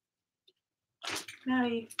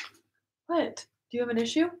 Maddie, what? Do you have an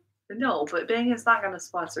issue? No, but Bang is not going to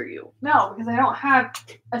sponsor you. No, because I don't have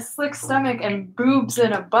a slick stomach and boobs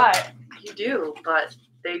and a butt. You do, but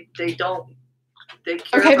they don't. They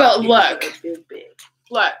care okay, about but look. Big.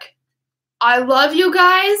 Look. I love you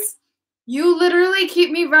guys. You literally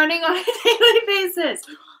keep me running on a daily basis.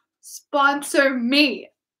 Sponsor me.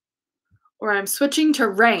 Or I'm switching to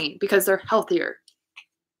Rain because they're healthier.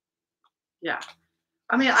 Yeah.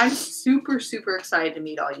 I mean, I'm super, super excited to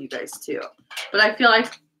meet all you guys too. But I feel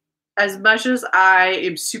like as much as I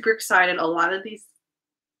am super excited, a lot of these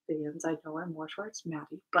fans, I know I'm more towards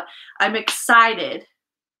Maddie, but I'm excited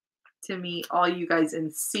to meet all you guys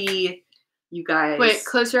and see you guys. Wait,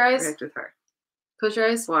 close your eyes. React with her. Close your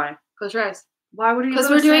eyes. Why? Close your eyes. Why would you? Because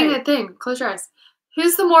we're doing a thing. Close your eyes.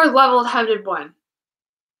 Who's the more level-headed one?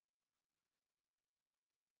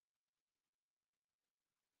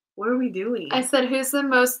 What are we doing? I said, who's the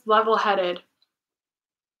most level-headed?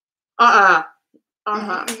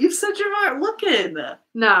 You said you weren't looking.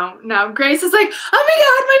 No. Grace is like, oh my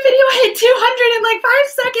god, my video hit 200 in like 5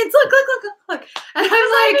 seconds. Look. And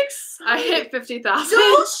I'm like, I hit 50,000.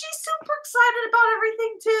 No, she's super excited about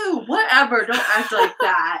everything too. Whatever, don't act like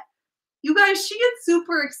that. You guys, she gets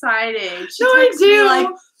super excited. She I do. Like,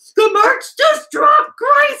 the merch just dropped,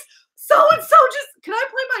 Grace. So-and-so just, can I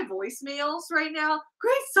play my voicemails right now?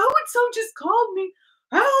 Grace, so-and-so just called me.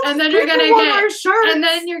 And then you're gonna hit this,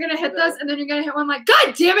 and then you're gonna hit one like,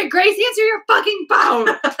 God damn it, Grace, answer your fucking phone.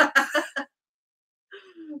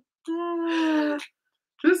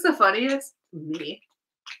 Who's the funniest? Me.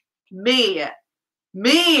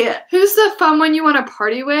 Who's the fun one you want to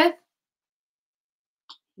party with?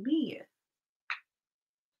 Me.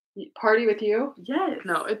 Party with you? Yes.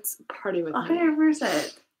 No, it's party with me.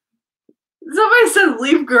 100%. Somebody said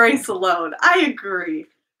leave Grace alone. I agree.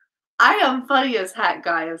 I am funny as heck,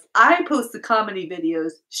 guys. I post the comedy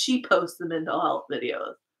videos. She posts the mental health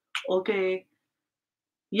videos. Okay?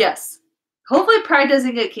 Yes. Hopefully Pride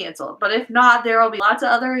doesn't get canceled. But if not, there will be lots of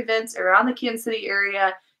other events around the Kansas City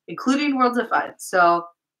area, including Worlds of Fun. So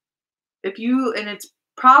and it's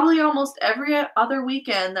probably almost every other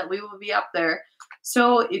weekend that we will be up there.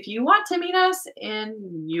 So if you want to meet us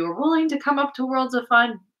and you're willing to come up to Worlds of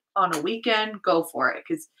Fun on a weekend, go for it.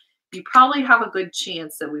 Because you probably have a good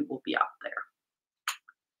chance that we will be up there.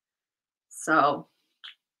 So,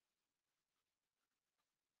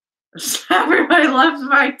 everybody loves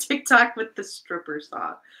my TikTok with the stripper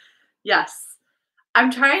song. Yes.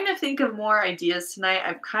 I'm trying to think of more ideas tonight.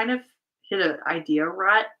 I've kind of hit an idea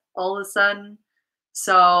rut all of a sudden.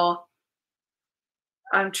 So,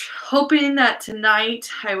 I'm hoping that tonight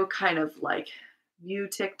I will kind of like view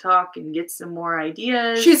TikTok and get some more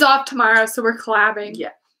ideas. She's off tomorrow, so we're collabing.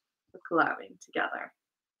 Yeah. Collabing together.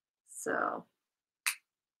 So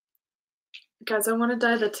Guys, I want to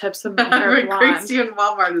dye the tips of my hair Having blonde. Gracie in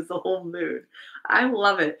Walmart is the whole mood. I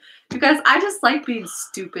love it. You guys, I just like being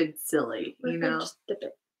stupid silly, you know? Just dip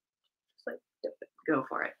it. Just like dip it. Go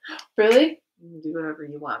for it. Really? You can do whatever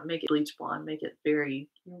you want. Make it bleach blonde. Make it very,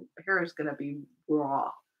 your hair is going to be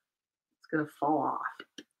raw. It's going to fall off.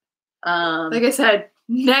 Like I said,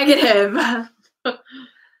 negative.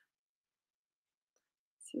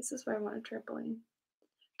 See, this is why I want a trampoline.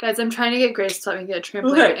 Guys, I'm trying to get Grace to let me get a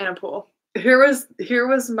trampoline and a pool. Here was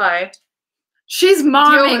my She's deal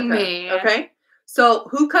momming with me. it, okay? So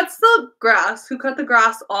who cuts the grass? Who cut the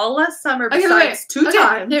grass all last summer besides two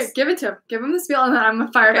times? Here, give it to him. Give him the spiel and then I'm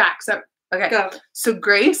gonna fire back. So okay. go. So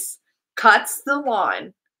Grace cuts the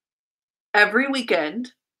lawn every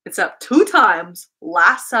weekend. It's up 2 times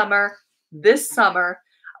last summer, this summer.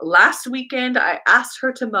 Last weekend, I asked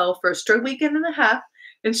her to mow for a straight weekend and a half,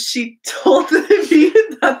 and she told me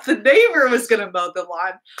that the neighbor was going to mow the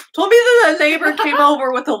lawn. Told me that the neighbor came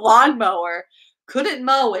over with a lawnmower, couldn't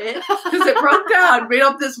mow it because it broke down, made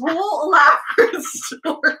up this whole elaborate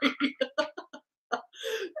story.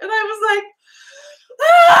 And I was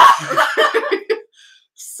like,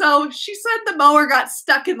 so she said the mower got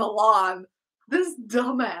stuck in the lawn. This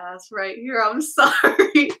dumbass right here, I'm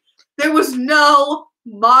sorry. There was no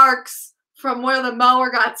marks from where the mower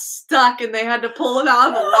got stuck and they had to pull it out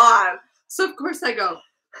of the lawn. So of course I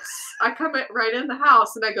come right in the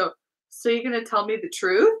house and I go, so you're going to tell me the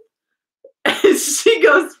truth? And she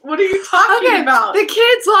goes, what are you talking about? The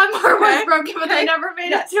kid's lawnmower was broken, but they never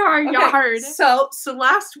made it to our yard. So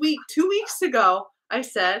last week, 2 weeks ago, I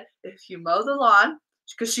said, if you mow the lawn,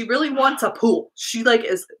 because she really wants a pool. She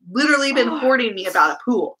is literally been hoarding me about a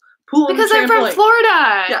pool. Because I'm from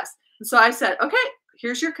Florida. Yes. And so I said, okay,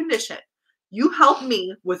 here's your condition. You help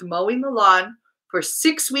me with mowing the lawn for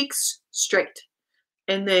 6 weeks straight.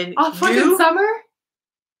 And then fucking summer?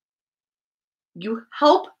 You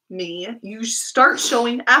help me. You start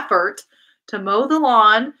showing effort to mow the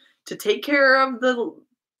lawn, to take care of the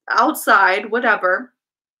outside, whatever.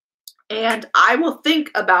 And I will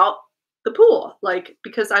think about the pool,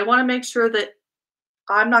 because I want to make sure that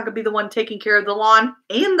I'm not going to be the one taking care of the lawn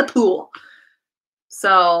and the pool.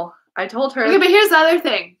 So I told her. Okay, but here's the other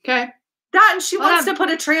thing, okay? That, and she wants to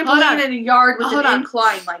put a trampoline in a yard with an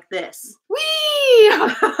incline like this. Whee!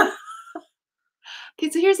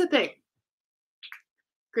 Okay, so here's the thing.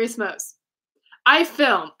 Grace mows. I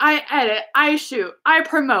film, I edit, I shoot, I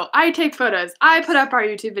promote, I take photos, I put up our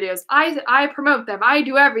YouTube videos, I promote them, I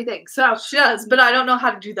do everything. So she does, but I don't know how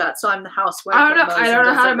to do that. So I'm the housewife. I don't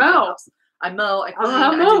know how to mow. I mow, I clean,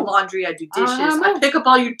 I do laundry, I do dishes, I pick up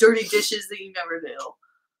all your dirty dishes that you never do.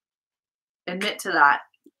 Admit to that.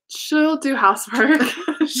 She'll do housework.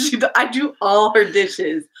 I do all her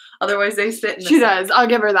dishes. Otherwise, they sit in the She sink. Does. I'll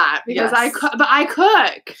give her that because I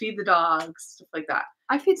cook. Feed the dogs, stuff like that.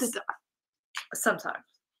 I feed the dogs. Sometimes,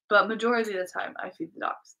 but majority of the time, I feed the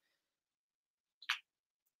dogs.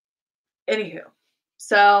 Anywho,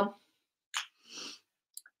 so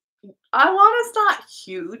our lawn is not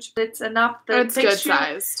huge, but it's enough that it's good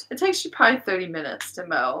sized. It takes you probably 30 minutes to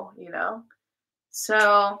mow,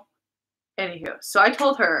 So, anywho, so I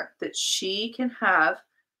told her that she can have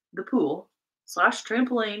the pool /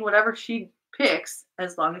 trampoline, whatever she picks,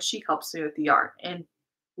 as long as she helps me with the yard. And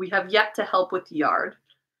we have yet to help with the yard.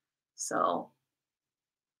 So,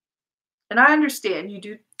 and I understand you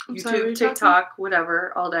do YouTube, TikTok,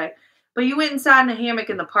 whatever, all day. But you went and sat in a hammock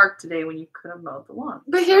in the park today when you could have mowed the lawn.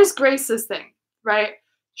 But here's Grace's thing, right?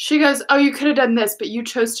 She goes, oh, you could have done this, but you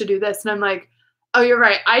chose to do this. And I'm like, oh, you're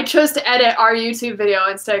right. I chose to edit our YouTube video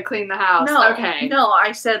instead of clean the house. No, okay. No,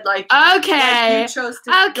 I said okay. You chose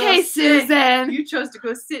to okay, Susan. You chose to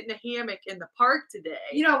go sit in a hammock in the park today.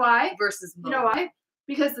 You know why? Versus mowing. You know why?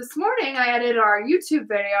 Because this morning I edited our YouTube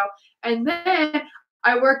video and then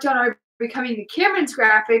I worked on our Becoming the Camerons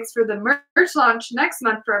graphics for the merch launch next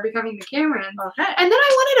month for our Becoming the Camerons. Okay. And then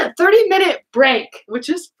I wanted a 30-minute break. Which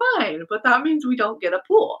is fine, but that means we don't get a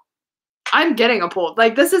pool. I'm getting a pool.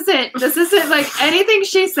 This isn't anything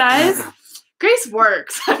she says. Grace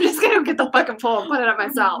works. I'm just gonna get the fucking pool and put it up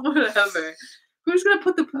myself. Whatever. Who's gonna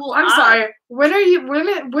put the pool I'm sorry. When did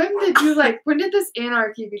this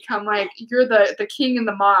anarchy become you're the king and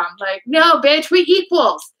the mom? No, bitch, we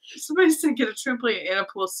equals. Somebody said get a trampoline and a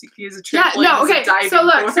pool so you can use a trampoline. Yeah, no, okay. So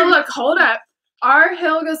look, hold up. Our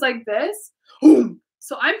hill goes like this.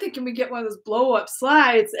 So I'm thinking we get one of those blow up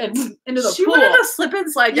slides and into the pool. She wanted a slip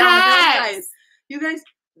and slide down the hill, guys. You guys,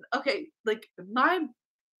 okay, my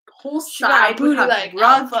whole side would have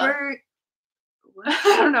rubber.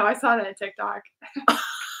 I don't know. I saw that on TikTok.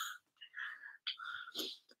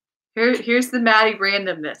 Here's the Maddie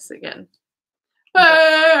randomness again.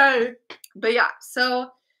 Hey! But yeah, so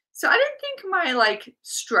I didn't think my like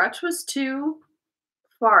stretch was too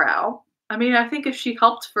far out. I mean, I think if she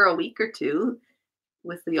helped for a week or two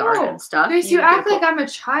with the yard and stuff, Grace, you you'd get act like a I'm a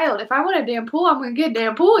child. If I want a damn pool, I'm gonna get a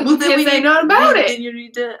damn pool, and Well, you can't say nothing about Then it. you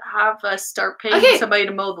need to have us start paying Okay, somebody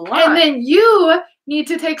to mow the lawn. And then you need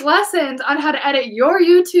to take lessons on how to edit your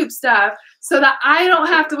YouTube stuff so that I don't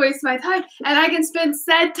have to waste my time and I can spend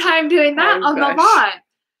said time doing that Oh, on the gosh. lawn.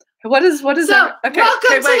 What is So, okay, welcome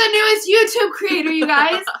okay, to the newest YouTube creator, you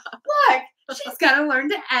guys. Look, she's got to learn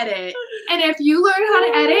to edit. And if you learn how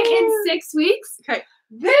to edit in 6 weeks, Okay.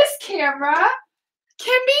 this camera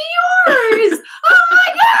can be yours. Oh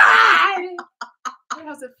my God.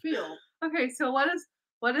 How's it feel? Okay, so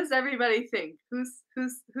what does everybody think?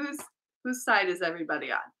 Whose side is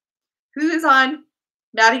everybody on? Who is on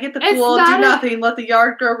Maddie get the It's pool, not do a- nothing, let the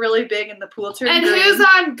yard grow really big and the pool turn And green. who's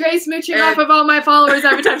on Grace mooching And- off of all my followers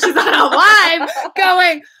every time she's on a live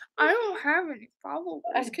going, I don't have any followers.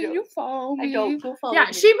 I Can don't. you follow me? I don't. Go follow Yeah,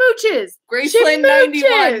 me. she mooches. Graceland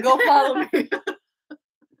 91. Go follow me.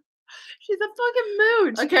 She's a fucking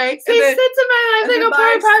mooch. Okay. She and then- sits in my life and like then a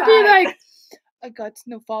my poor puppy, side. like, I got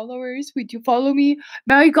no followers. Would you follow me?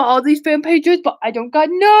 Now you got all these fan pages, but I don't got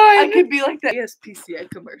none. I could be like the ESPCA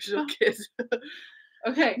commercial kids.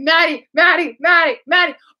 Okay. Maddie.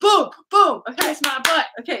 Boom, boom. Okay. Kiss my butt.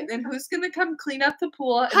 Okay, then who's gonna come clean up the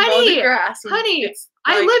pool and mow Honey, the grass? when honey, it's,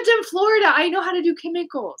 I like- lived in Florida. I know how to do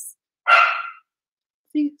chemicals.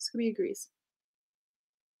 See, Scooby agrees.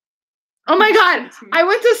 Oh my God. I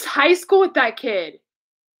went to high school with that kid.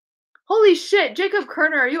 Holy shit. Jacob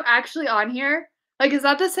Kerner, are you actually on here? Like, is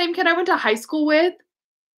that the same kid I went to high school with?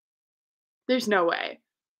 There's no way.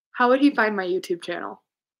 How would he find my YouTube channel?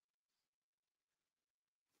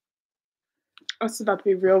 Oh, it's about to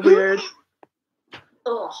be real weird.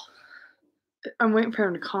 Ugh. I'm waiting for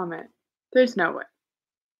him to comment. There's no way.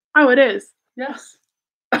 Oh, it is. Yes.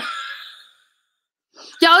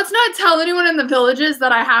 Yeah, let's not tell anyone in the villages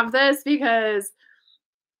that I have this because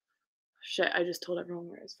shit, I just told everyone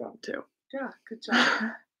where it's from too. Yeah, good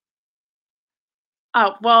job.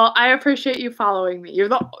 Oh, well, I appreciate you following me.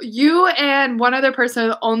 You and one other person are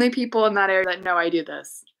the only people in that area that know I do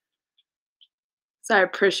this. So I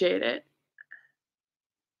appreciate it.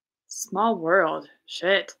 Small world.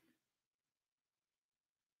 Shit.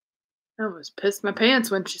 I almost pissed my pants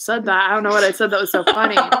when she said that. I don't know what I said that was so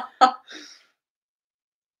funny.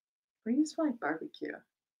 We just like barbecue.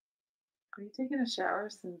 Are you taking a shower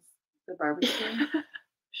since the barbecue?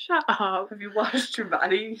 Shut up. Have you washed your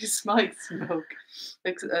body? You smell like smoke.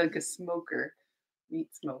 Like a smoker. Meat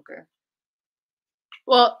smoker.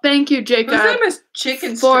 Well, thank you, Jacob. Whose name is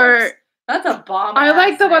Chicken for- Strips? That's a bomb. I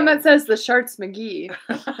like the one name. that says the Sharks McGee.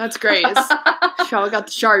 That's Grace. Shall got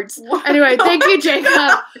the sharks. What? Anyway, thank you, No,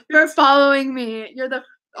 Jacob, for following me. You're the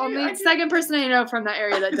I only didn't- second person I know from that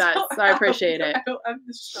area that does, so I appreciate it. I don't have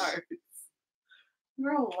the sharks.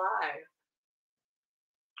 You're alive.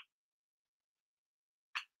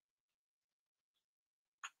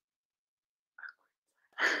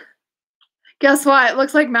 Guess what? It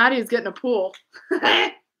looks like Maddie's getting a pool.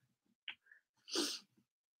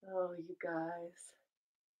 Oh, you guys.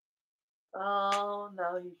 Oh,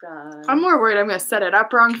 no, you guys. I'm more worried I'm going to set it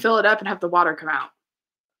up wrong, fill it up, and have the water come out.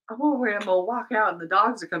 I'm more worried I'm going to walk out and the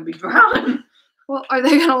dogs are going to be drowning. Well, are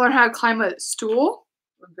they going to learn how to climb a stool?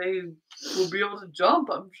 They will be able to jump,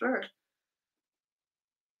 I'm sure.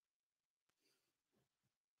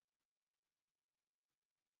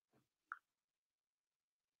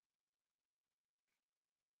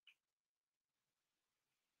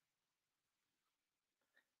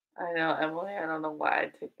 I know, Emily. I don't know why I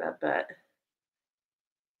took that bet.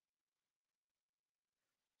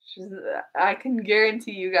 I can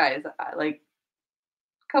guarantee you guys, like,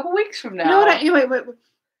 a couple weeks from now. You know what wait.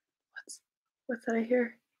 What's that I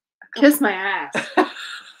hear? Kiss my ass.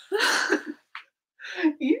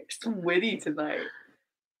 You're just witty tonight.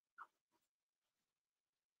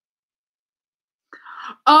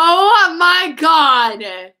 Oh my God.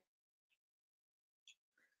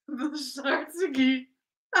 The Sharks McGee.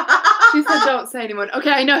 She said don't say anyone.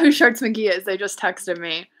 Okay, I know who Sharks McGee is. They just texted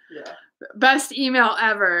me. Yeah. Best email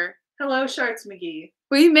ever. Hello, Sharks McGee.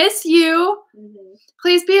 We miss you. Mm-hmm.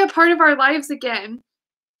 Please be a part of our lives again.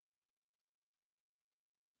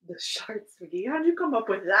 The Sharks McGee. How'd you come up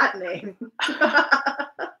with that name?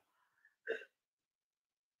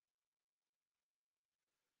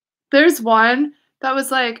 There's one that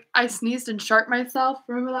was like, I sneezed and sharked myself.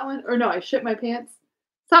 Remember that one? Or no, I shit my pants.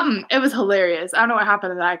 Something. It was hilarious. I don't know what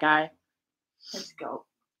happened to that guy. Let's go.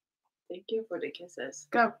 Thank you for the kisses.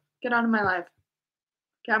 Go. Get out of my life.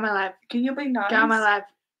 Get out of my life. Can you be nice? Get out of my life.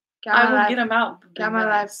 Get on I my will live. get him out. but Get be on my live.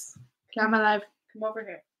 nice. Get on my live. Come over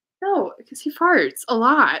here. No, because he farts a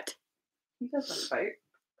lot. He doesn't fight.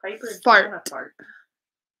 Piper and Fart. Kiana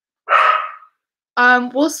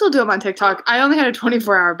fart. We'll still do them on TikTok. I only had a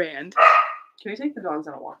 24-hour band. Can we take the dogs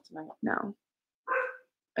on a walk tonight? No.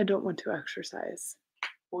 I don't want to exercise.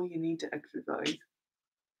 Well, you need to exercise.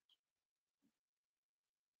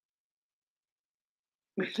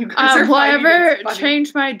 You guys are Will I fighting, ever it's funny.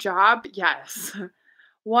 change my job? Yes.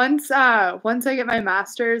 Once I get my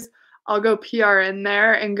master's, I'll go PR in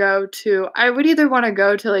there and go to, I would either want to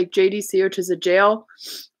go to like JDC, which is a jail,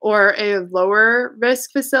 or a lower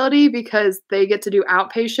risk facility because they get to do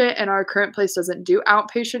outpatient and our current place doesn't do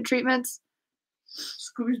outpatient treatments.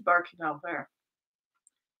 Scooby's barking out there.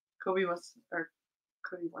 Cody wants to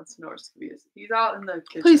know where Scooby is. He's out in the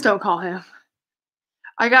kitchen. Please don't call him.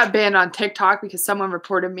 I got banned on TikTok because someone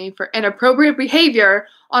reported me for inappropriate behavior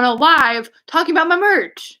on a live talking about my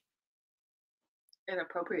merch.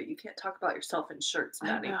 Inappropriate. You can't talk about yourself in shirts, I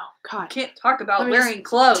Maddie. know. You God. can't talk about Let me wearing just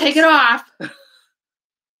clothes. Take it off.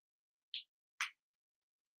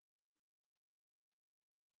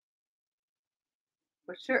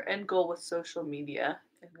 What's your end goal with social media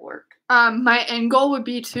and work? My end goal would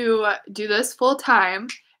be to do this full time,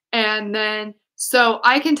 and then so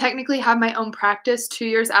I can technically have my own practice 2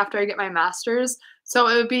 years after I get my master's. So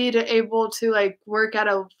it would be to able to like work at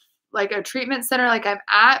a treatment center like I'm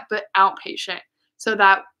at, but outpatient, so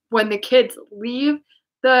that when the kids leave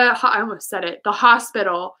I almost said it, the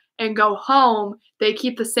hospital and go home, they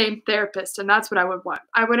keep the same therapist, and that's what I would want.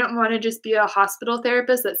 I wouldn't want to just be a hospital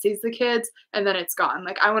therapist that sees the kids and then it's gone.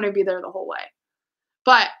 Like I want to be there the whole way.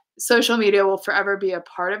 But social media will forever be a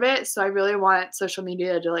part of it, so I really want social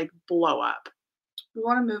media to like blow up. We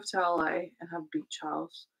want to move to LA and have beach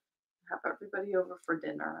house. Have everybody over for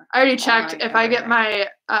dinner. I already checked. night, If I every get night.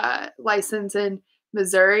 my license in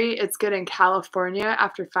Missouri, it's good in California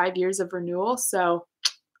after 5 years of renewal. So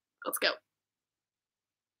let's go.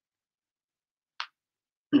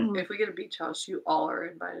 If we get a beach house, you all are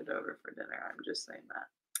invited over for dinner. I'm just saying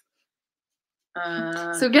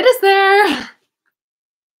that. So get us there.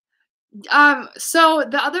 So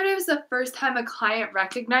the other day was the first time a client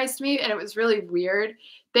recognized me, and it was really weird.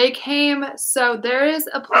 They came, so there is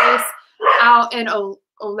a place out in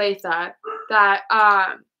Olathe that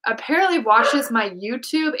apparently watches my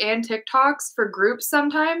YouTube and TikToks for groups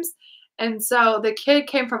sometimes. And so the kid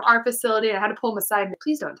came from our facility, and I had to pull him aside and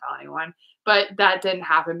please don't tell anyone. But that didn't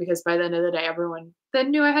happen because by the end of the day, everyone then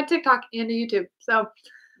knew I had TikTok and a YouTube. So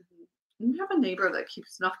we have a neighbor that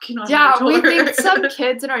keeps knocking on yeah, our door. we think some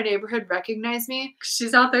kids in our neighborhood recognize me.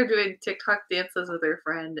 She's out there doing TikTok dances with her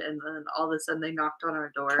friend, and then all of a sudden they knocked on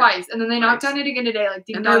our door. Twice. And then they knocked on it again today. Like,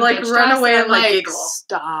 and they like run away and like giggle.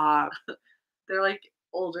 Stop. They're like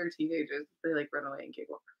older teenagers. They like run away and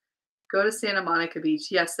giggle. Go to Santa Monica Beach.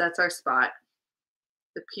 Yes, that's our spot.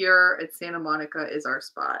 The pier at Santa Monica is our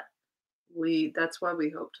spot. That's why we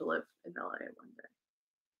hope to live in LA one day.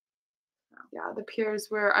 Yeah, the piers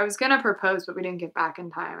were, I was going to propose, but we didn't get back in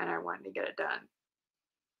time, and I wanted to get it done.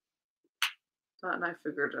 And I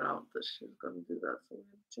figured out that she was going to do that, so we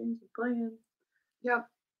had to change the plan. Yep.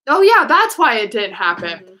 Oh, yeah, that's why it didn't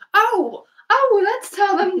happen. Mm-hmm. Oh, let's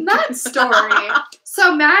tell them that story.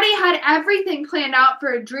 So Maddie had everything planned out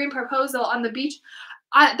for a dream proposal on the beach.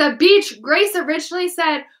 The beach, Grace originally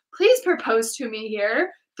said, please propose to me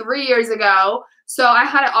here 3 years ago. So I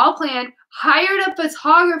had it all planned, hired a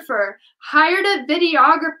photographer, hired a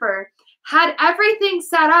videographer, had everything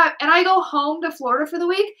set up, and I go home to Florida for the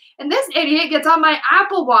week, and this idiot gets on my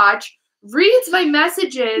Apple Watch, reads my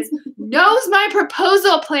messages, knows my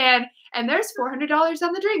proposal plan, and there's $400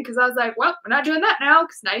 on the drink because I was like, well, we're not doing that now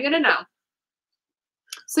because now you're going to know.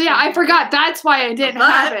 So yeah, I forgot. That's why it didn't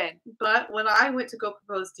happen. But when I went to go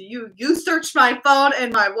propose to you, you searched my phone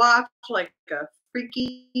and my watch like a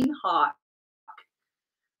freaking hawk.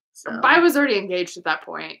 So, I was already engaged at that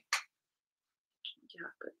point. Yeah,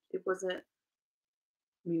 but it wasn't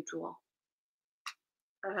mutual.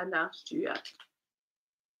 I hadn't asked you yet.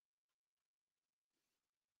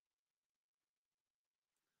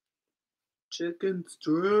 Chicken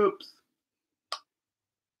strips.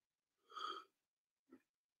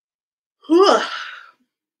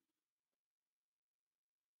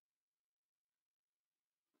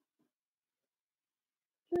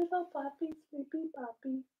 Little puppy, sleepy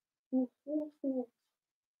puppy. Ooh, ooh, ooh.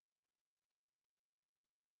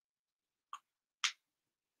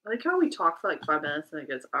 I like how we talk for like 5 minutes and it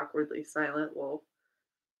gets awkwardly silent while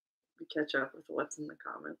we catch up with what's in the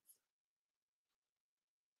comments.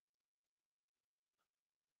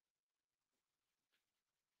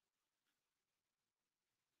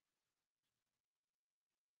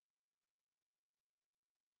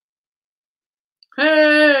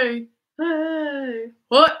 Hey! Hey.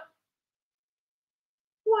 What?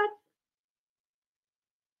 What?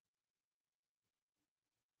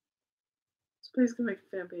 Please can make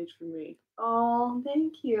a fan page for me. Oh,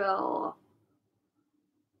 thank you.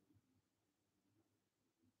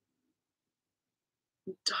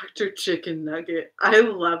 Dr. Chicken Nugget. I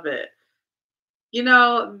love it. You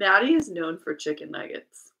know, Maddie is known for chicken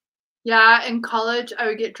nuggets. Yeah, in college, I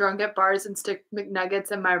would get drunk at bars and stick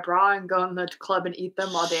McNuggets in my bra and go in the club and eat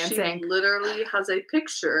them while dancing. She literally has a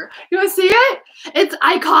picture You want to see it? It's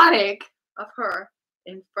iconic. of her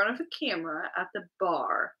in front of a camera at the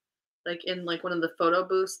bar, like in like one of the photo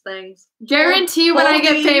booth things. Guarantee when I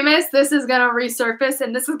get holding- famous, this is gonna resurface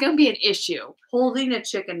and this is gonna be an issue. Holding a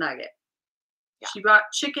chicken nugget. Yeah. She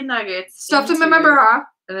brought chicken nuggets. Stuffed them in my into bra.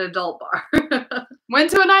 an adult bar. Went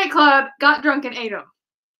to a nightclub, got drunk, and ate them.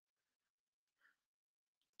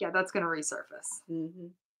 Yeah, that's gonna resurface. Mm-hmm.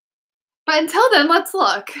 But until then, let's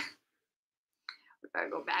look. We gotta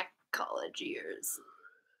go back college years.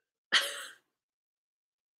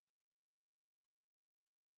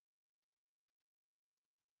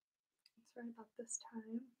 It's right about this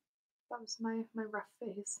time. That was my rough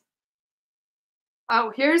face.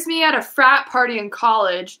 Oh, here's me at a frat party in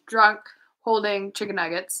college, drunk, holding chicken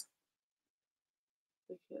nuggets.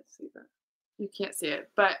 I can't see that. You can't see it,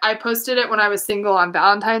 but I posted it when I was single on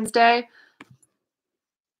Valentine's Day.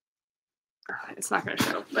 It's not going to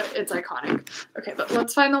show, but it's iconic. Okay, but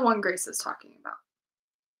let's find the one Grace is talking about.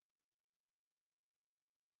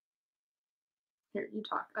 Here, you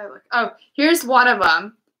talk. I look. Oh, here's one of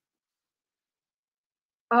them.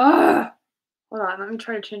 Ugh. Hold on, let me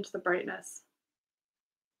try to change the brightness.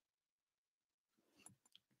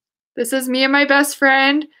 This is me and my best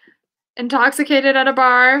friend, intoxicated at a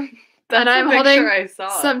bar. That's and I'm the holding picture I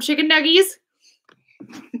saw. some chicken nuggies.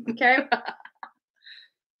 Okay.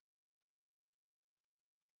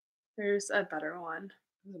 There's a better one.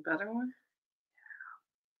 There's a better one?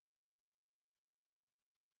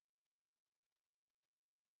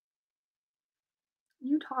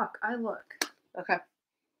 You talk, I look. Okay.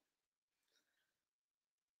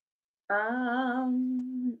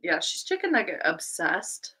 Yeah, she's chicken nugget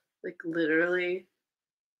obsessed. Like literally.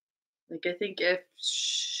 Like I think if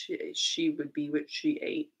she would be what she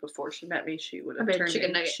ate before she met me, she would have A big turned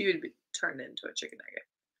chicken nugget. She would be turned into a chicken nugget.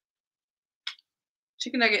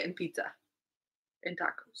 Chicken nugget and pizza. And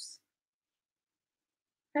tacos.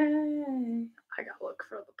 Hey. I gotta look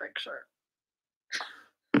for the picture.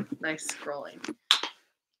 Nice scrolling.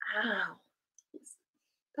 Ow.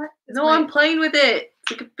 That is No, I'm playing with it.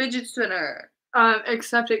 It's like a fidget spinner.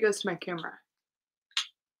 except it goes to my camera.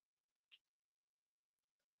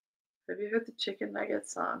 Have you heard the Chicken Nugget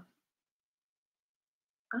song?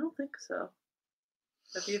 I don't think so.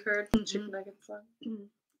 Have you heard the Chicken Nugget song?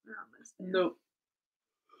 Nope.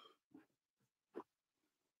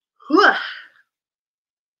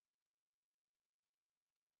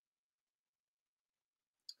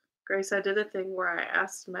 Grace, I did a thing where I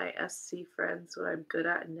asked my SC friends what I'm good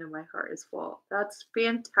at, and now my heart is full. That's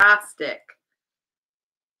fantastic.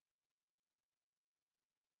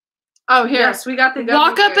 Oh, here. Yes, we got the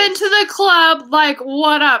Walk gummy up bears. into the club like,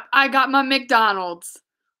 what up? I got my McDonald's.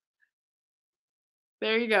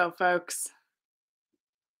 There you go, folks.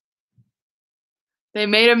 They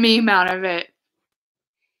made a meme out of it.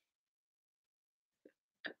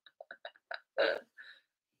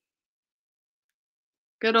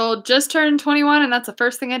 Good old just turned 21, and that's the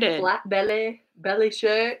first thing I did. Flat belly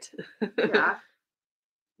shirt. Yeah.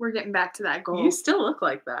 We're getting back to that goal. You still look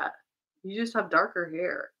like that. You just have darker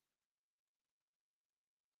hair.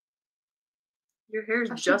 Your hair is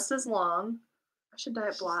just as long. I should dye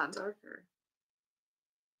it blonde. Darker.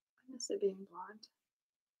 I miss it being blonde.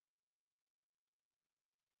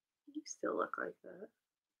 You still look like that.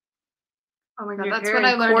 Oh my god, Your that's hair when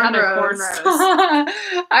I in learned how to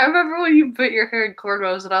cornrows. I remember when you put your hair in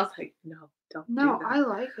cornrows, and I was like, no, don't do No, that. I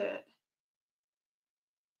like it.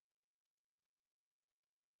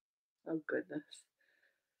 Oh, goodness.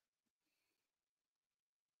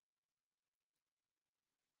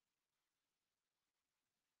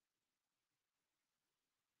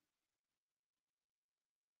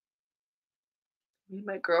 Me and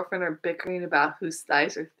my girlfriend are bickering about whose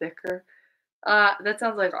thighs are thicker. That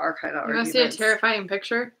sounds like our kind of You want to argument. see a terrifying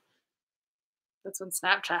picture? That's when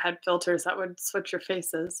Snapchat had filters that would switch your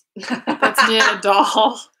faces. That's me and a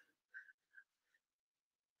doll.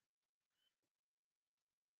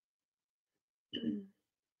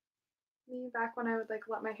 Me back when I would like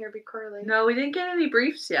let my hair be curly. No, we didn't get any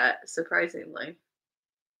briefs yet, surprisingly.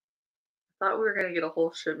 I thought we were going to get a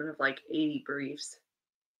whole shipment of like 80 briefs.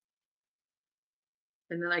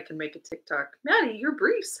 And then I can make a TikTok. Maddie, your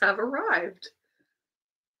briefs have arrived.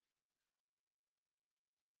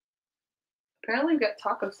 Apparently we got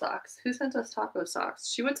taco socks. Who sent us taco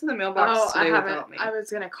socks? She went to the mailbox I today haven't. without me. I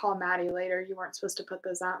was gonna call Maddie later. You weren't supposed to put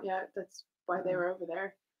those out yet. That's why they were over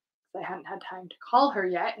there. I hadn't had time to call her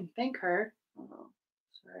yet and thank her. Oh,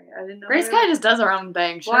 sorry, I didn't know. Grace kind of just does her own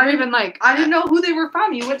thing. She Well, never even like. I didn't know who they were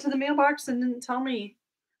from. You went to the mailbox and didn't tell me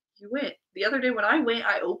you went. The other day when I went,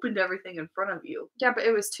 I opened everything in front of you. Yeah, but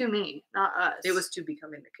it was to me, not us. It was to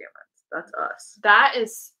becoming the Camerons. That's us.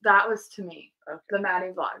 That was to me. Okay. The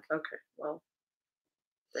Maddie vlog. Okay. Well,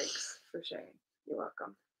 thanks for sharing. You're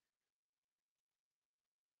welcome.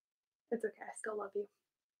 It's okay. I still love you.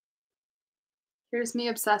 Here's me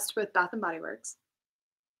obsessed with Bath and Body Works.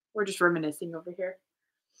 We're just reminiscing over here.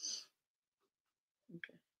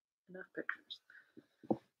 Okay. Enough pictures.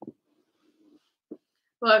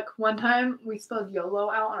 Look, one time we spelled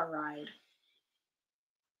YOLO out on a ride.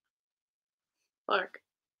 Look,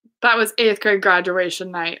 that was 8th grade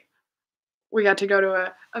graduation night. We got to go to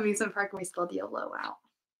a amusement park and we spelled YOLO out.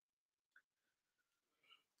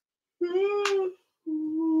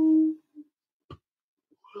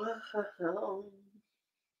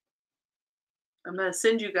 I'm going to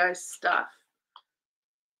send you guys stuff.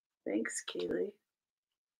 Thanks, Kaylee.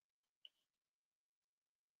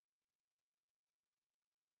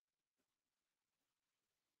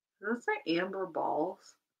 Does that say amber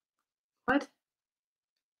balls? What?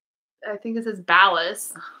 I think this is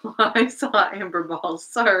Ballas. I saw amber balls.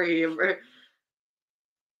 Sorry, Amber.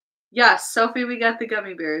 Yes, Sophie, we got the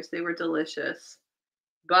gummy bears. They were delicious.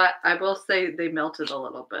 But I will say they melted a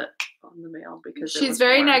little bit on the mail because she's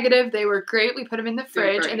very warm. negative. They were great. We put them in the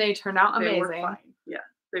fridge and they turned out amazing. They were fine. Yeah,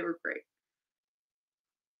 they were great.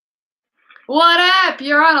 What up?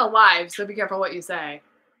 You're on a live, so be careful what you say. What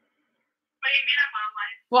do you mean I'm on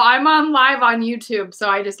live? Well, I'm on live on YouTube, so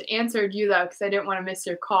I just answered you though because I didn't want to miss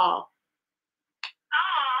your call.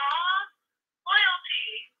 Aww,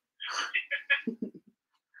 loyalty.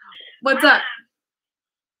 What's up? I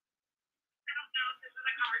don't know if this is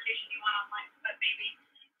a conversation you want online, but maybe.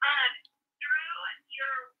 Through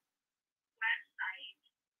your website,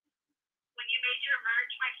 when you made your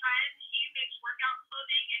merch, my friend, he makes workout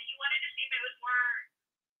clothing, and he wanted to see if it was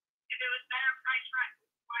better price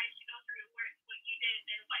wise to go through what you did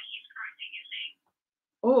than what he's currently using.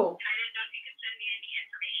 Oh. And I didn't know if you could send me any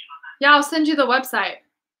information on that. Yeah, I'll send you the website.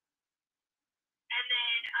 And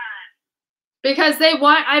then, because they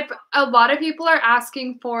want, a lot of people are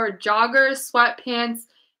asking for joggers, sweatpants,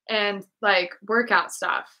 and like workout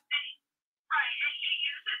stuff. Right, and he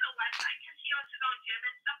uses a website because he owns his own gym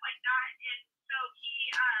and stuff like that. And so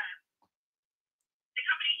the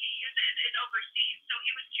company he uses is overseas. So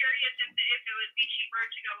he was curious if it would be cheaper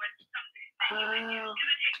to go with something that you would use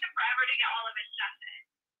because it takes him forever to get all of his stuff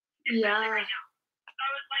in. Yeah. Right now. So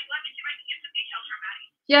I was like, let me see if I can get some details from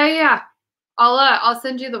Maddie. Yeah. I'll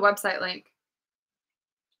send you the website link.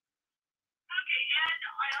 Okay, and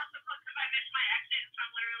I also posted I missed my exit, so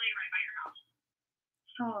I'm literally right by your house.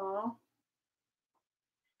 Aww.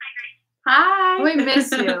 Hi, Grace. Hi. We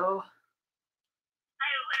miss you. I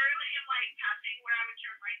literally am like passing where I would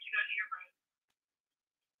turn right to go to your road.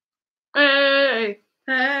 Hey.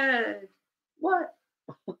 Hey. What?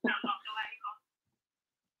 That's also why I called.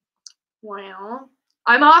 Well,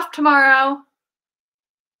 I'm off tomorrow.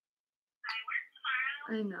 I work tomorrow.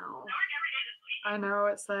 I know. I work every day this week. I know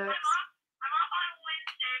it sucks. I'm off on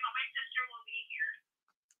Wednesday, but my sister will be here.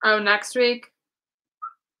 Oh, next week?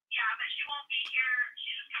 Yeah, but she won't be here.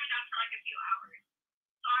 She's just coming down for like a few hours.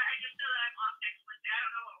 So I just know that I'm off next Wednesday. I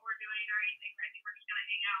don't know what we're doing or anything. I think we're just gonna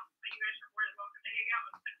hang out. But you guys are more than welcome to hang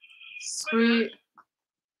out with me. Sweet.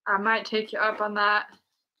 I might take you up on that. So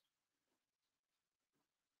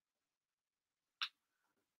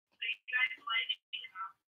you guys like it?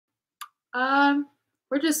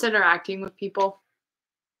 We're just interacting with people.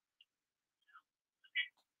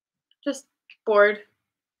 Just bored.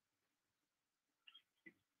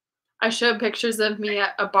 I showed pictures of me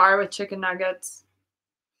at a bar with chicken nuggets.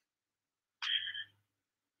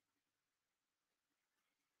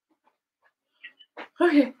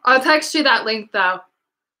 Okay, I'll text you that link though. Okay.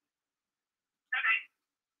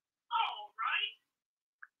 All right.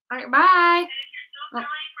 All right, bye. And if you're still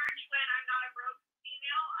selling merch when I'm not a broke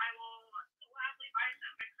female, I will gladly buy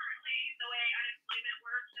some. But currently, the way unemployment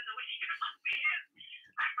works and the way economy is,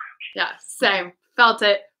 I'm broke. Yeah, same. Felt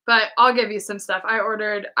it. But I'll give you some stuff.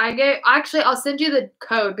 Actually, I'll send you the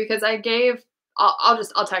code because I'll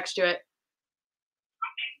text you it.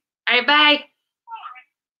 Okay. All right, bye. All right.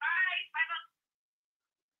 Bye. Bye.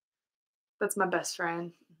 That's my best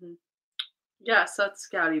friend. Yes, that's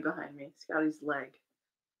Scouty behind me. Scouty's leg.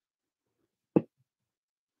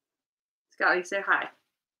 Scotty, say hi.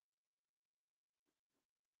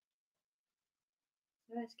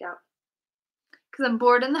 Hi, Scout. Because I'm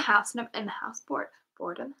bored in the house and I'm in the house bored.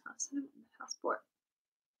 Bored in the house and I'm in the house bored.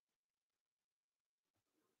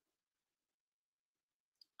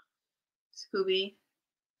 Scooby,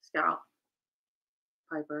 Scout,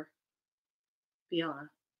 Piper, Fiona,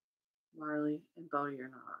 Marley, and Bodie are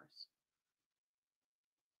not ours.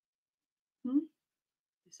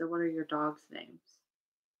 So what are your dogs' names?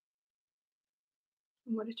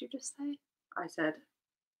 What did you just say? I said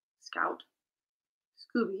Scout,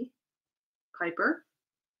 Scooby, Piper,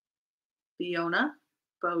 Fiona,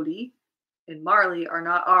 Bodie, and Marley are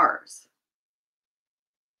not ours.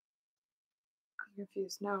 I'm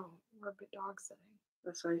confused. No, we're dog sitting.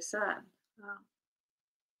 That's what I said. Oh.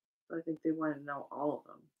 But I think they want to know all of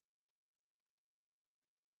them.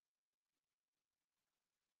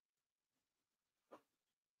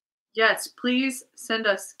 Yes, please send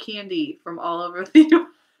us candy from all over the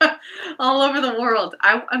all over the world.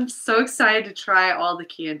 I'm so excited to try all the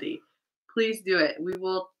candy. Please do it. We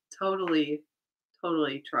will totally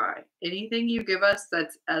try. Anything you give us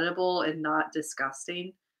that's edible and not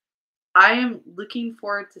disgusting. I am looking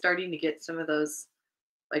forward to starting to get some of those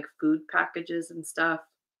like food packages and stuff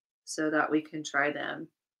so that we can try them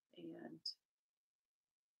and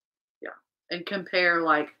and compare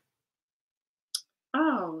like,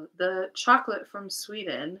 oh, the chocolate from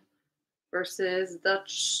Sweden versus the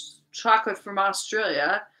chocolate from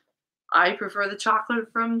Australia. I prefer the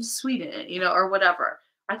chocolate from Sweden, or whatever.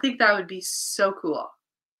 I think that would be so cool.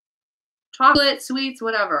 Chocolate, sweets,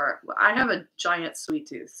 whatever. I have a giant sweet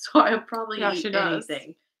tooth, so I'll probably eat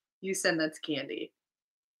anything you send that's candy.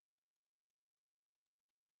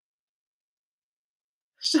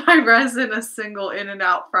 Should I resin a single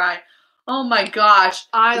In-N-Out fry? Oh my gosh.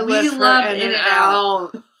 We love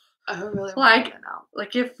In-N-Out. I really like In-N-Out.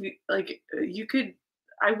 Like if you could,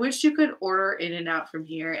 I wish you could order In-N-Out from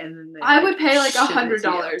here and then I would pay like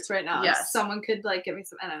 $100 right now. Yes. If someone could like give me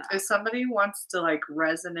some In-N-Out. If somebody wants to like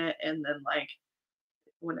resin it and then like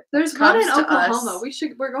when it there's one in Oklahoma.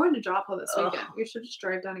 We're going to Joppa this weekend. We should just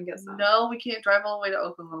drive down and get some. No, we can't drive all the way to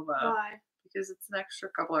Oklahoma. Why? Because it's an extra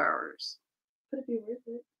couple hours. Could it be worth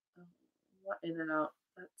it? What In-N-Out?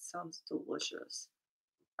 That sounds delicious.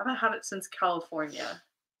 I haven't had it since California.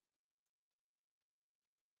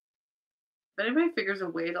 If anybody figures a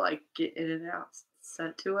way to like get In-N-Out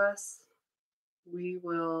sent to us, we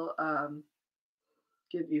will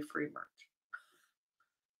give you free merch.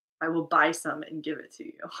 I will buy some and give it to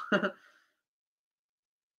you.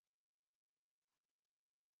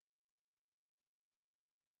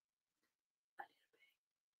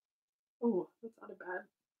 Oh, that's not bad.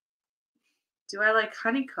 Do I like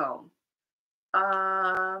honeycomb?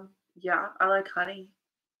 Yeah, I like honey.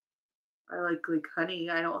 I like honey.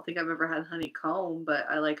 I don't think I've ever had honeycomb, but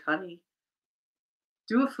I like honey.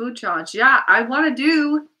 Do a food challenge. Yeah, I want to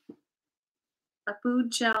do a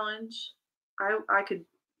food challenge. I could.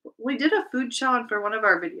 We did a food challenge for one of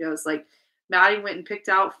our videos. Like Maddie went and picked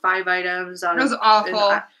out 5 items. It was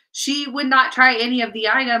awful. She would not try any of the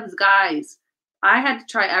items, guys. I had to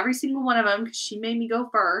try every single one of them because she made me go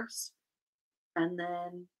first. And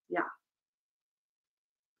then, yeah.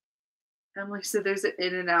 Emily said there's an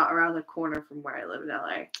In-N-Out around the corner from where I live in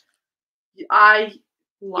LA. I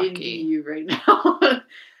envy you right now.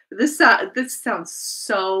 This sounds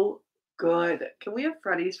so good. Can we have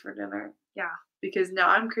Freddy's for dinner? Yeah. Because now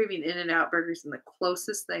I'm craving In-N-Out burgers and the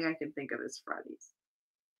closest thing I can think of is Freddy's.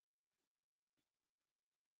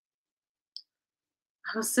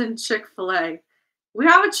 I'll send Chick-fil-A. We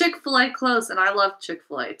have a Chick-fil-A close, and I love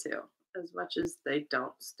Chick-fil-A too, as much as they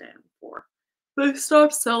don't stand for. They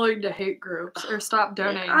stopped selling to hate groups or stopped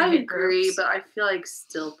donating to hate agree, groups. but I feel like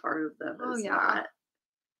still part of them is not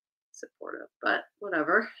supportive. But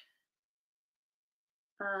whatever.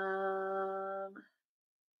 Can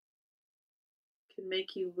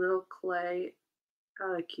make you little clay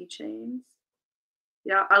out of keychains.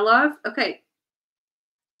 Yeah, I love. Okay.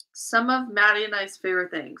 Some of Maddie and I's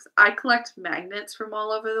favorite things. I collect magnets from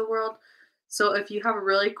all over the world. So if you have a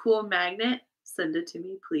really cool magnet, send it to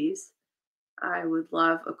me, please. I would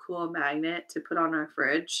love a cool magnet to put on our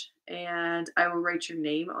fridge. And I will write your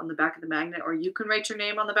name on the back of the magnet, or you can write your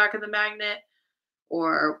name on the back of the magnet,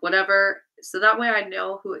 or whatever. So that way I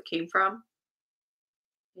know who it came from.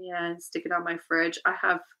 And stick it on my fridge.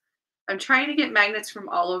 I'm trying to get magnets from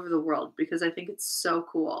all over the world because I think it's so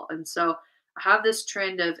cool. And so I have this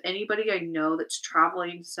trend of anybody I know that's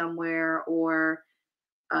traveling somewhere, or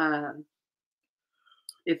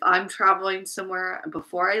if I'm traveling somewhere,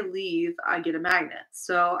 before I leave, I get a magnet.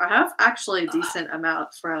 So I have actually a decent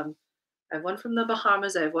amount from I have one from the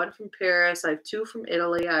Bahamas. I have one from Paris. I have 2 from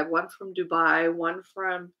Italy. I have one from Dubai. One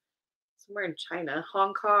from somewhere in China,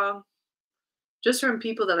 Hong Kong. Just from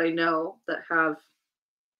people that I know that have.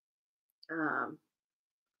 Um,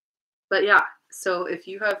 but yeah, so if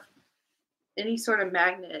you have any sort of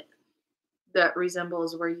magnet that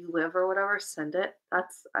resembles where you live or whatever, send it.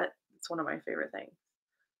 It's one of my favorite things.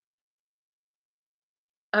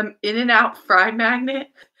 In-N-Out fry magnet.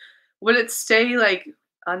 Would it stay like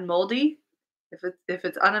unmoldy? If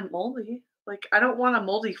it's unmoldy, like I don't want a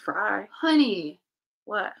moldy fry. Honey,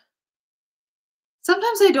 What?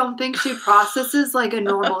 sometimes I don't think she processes like a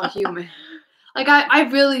normal human. Like, I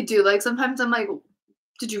really do. Like, sometimes I'm like,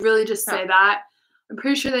 did you really just say that? I'm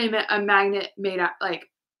pretty sure they meant a magnet made out, like,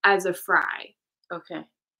 as a fry. Okay.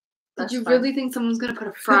 Did you really think someone's going to put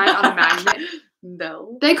a fry on a magnet?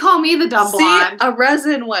 No. They call me the dumb blonde. See, a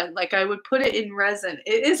resin one. Like, I would put it in resin.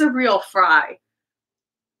 It is a real fry.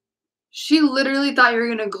 She literally thought you were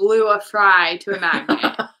going to glue a fry to a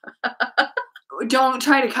magnet. Don't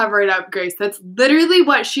try to cover it up, Grace. That's literally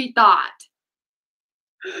what she thought.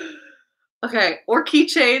 Okay, or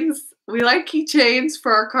keychains. We like keychains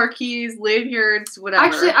for our car keys, lanyards, whatever.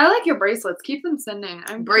 Actually, I like your bracelets. Keep them sending.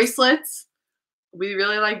 Bracelets. We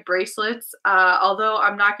really like bracelets. Although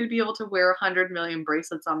I'm not going to be able to wear 100 million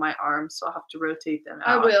bracelets on my arms, so I'll have to rotate them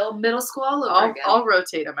out. I will. Middle school all over again. I'll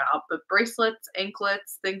rotate them out. But bracelets,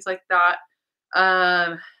 anklets, things like that.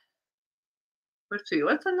 Let's see.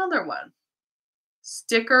 What's another one?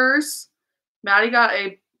 Stickers. Maddie got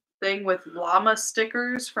a thing with llama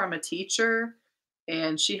stickers from a teacher,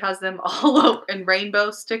 and she has them all over in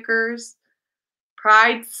rainbow stickers.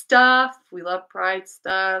 Pride stuff. We love pride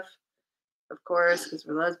stuff. Of course, because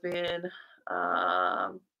we're lesbian.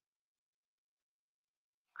 I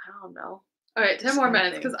don't know. All right, 10 more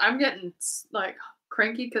minutes because I'm getting like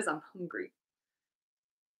cranky because I'm hungry.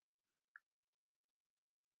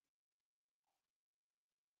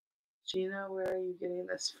 Gina, where are you getting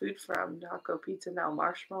this food from? Naco Pizza now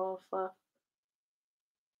marshmallow fluff.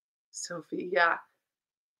 Sophie, yeah.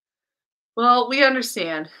 Well, we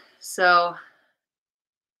understand. So,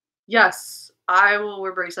 yes, I will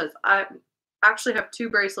wear bracelets. I actually have 2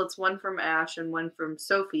 bracelets, one from Ash and one from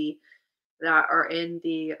Sophie, that are in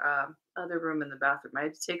the other room in the bathroom. I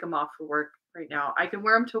had to take them off for work right now. I can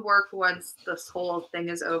wear them to work once this whole thing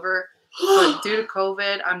is over, but due to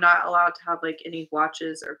COVID, I'm not allowed to have like any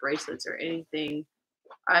watches or bracelets or anything.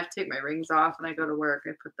 I have to take my rings off and I go to work.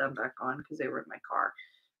 I put them back on because they were in my car.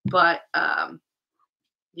 But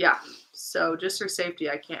yeah, so just for safety,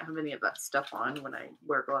 I can't have any of that stuff on when I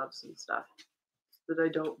wear gloves and stuff so that I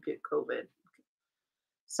don't get COVID.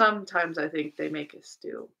 Sometimes I think they make us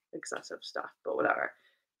do excessive stuff, but whatever.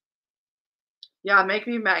 Yeah, make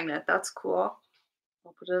me a magnet. That's cool.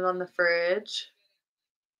 I'll put it on the fridge.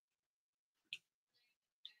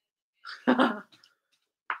 Yeah.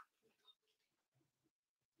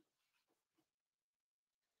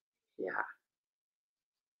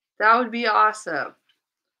 That would be awesome.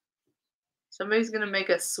 Somebody's going to make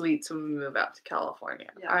us sweets when we move out to California.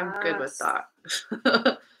 Yes. I'm good with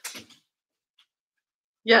that.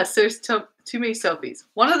 Yes, there's too many Sophies.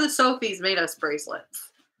 One of the Sophies made us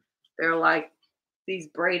bracelets. They're like these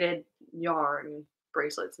braided yarn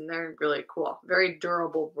bracelets, and they're really cool. Very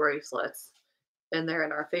durable bracelets, and they're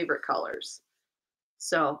in our favorite colors.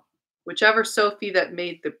 So whichever Sophie that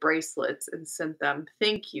made the bracelets and sent them,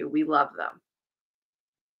 thank you. We love them.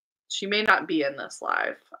 She may not be in this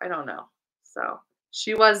live. I don't know. So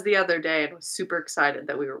she was the other day and was super excited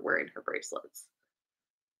that we were wearing her bracelets.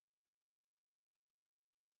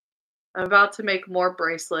 I'm about to make more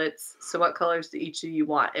bracelets. So what colors do each of you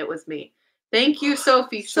want? It was me. Thank you,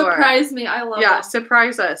 Sophie Shore. Surprise me. I love them. Yeah,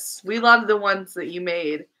 surprise us. We love the ones that you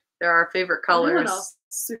made. They're our favorite colors. Everyone else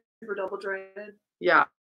super double jointed. Yeah.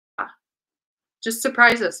 Just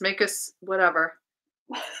surprise us. Make us whatever.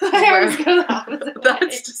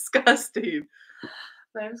 That's disgusting.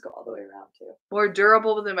 My arms go all the way around too. More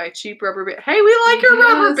durable than my cheap rubber band. Hey, we like your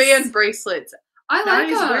rubber band bracelets. I like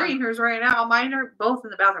them. Wearing hers right now. Mine are both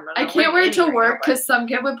in the bathroom. I can't wear it to work because some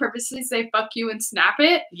kid would purposely say "fuck you" and snap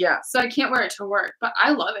it. Yeah. So I can't wear it to work, but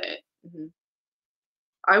I love it. Mm-hmm.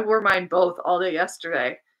 I wore mine both all day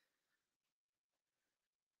yesterday.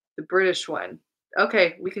 The British one.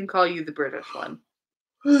 Okay, we can call you the British one.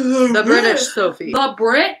 The British Sophie. The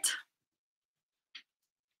Brit.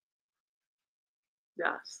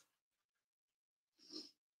 Yes.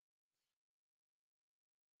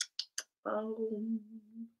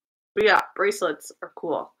 But yeah, bracelets are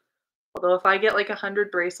cool. Although if I get like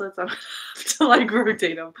 100 bracelets, I'm gonna have to like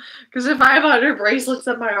rotate them. Because if I have 100 bracelets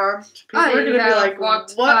on my arm, people are gonna be like,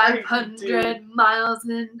 walked "What are you 500 doing?" miles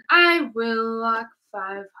and I will walk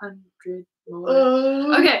 500 more.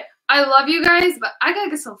 Okay. Okay, I love you guys, but I gotta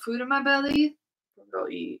get some food in my belly. Go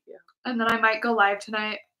eat. Yeah. And then I might go live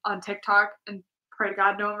tonight on TikTok and pray to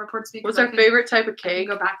God no one reports me. 'cause What's I our can- favorite type of I can cake?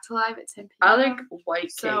 go back to live at 10 p.m. I like white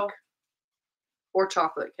cake So, or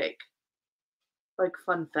chocolate cake. Like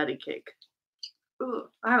funfetti cake. ooh.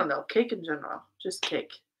 I don't know. Cake in general. Just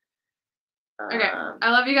cake. Okay,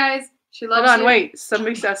 I love you guys. She loves Hold on, you. wait.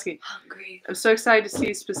 Somebody's asking. Hungry. I'm so excited to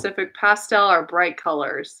see specific pastel or bright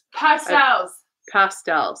colors. Pastels.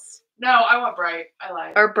 Pastels No, I want bright. I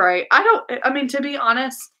like. are bright. I mean, to be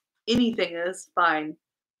honest, anything is fine.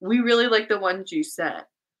 We really like the ones you sent.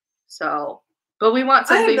 So, but we want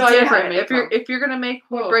I have something no idea how to different. make If you're gonna make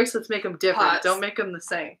more Whoa. bracelets, make them different. Pots. Don't make them the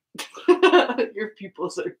same. Your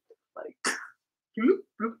pupils are like.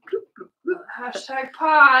 Hashtag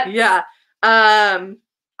pot. Yeah.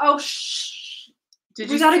 Oh shh. Did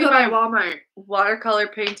We you gotta see go my to Walmart. watercolor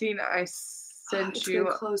painting? I sent It's you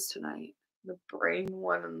gonna close tonight. the brain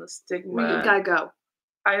one and the We stigma. gotta go.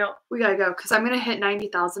 I don't. We gotta go because I'm gonna hit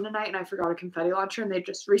 90,000 tonight, and I forgot a confetti launcher, and they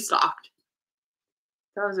just restocked.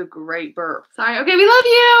 That was a great burp. Sorry. Okay, we love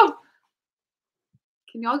you.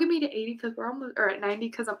 Can y'all give me to 80 because we're almost or at 90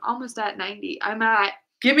 because I'm almost at 90.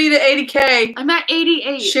 Give me to 80K. I'm at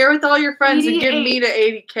 88. Share with all your friends and give 88. me to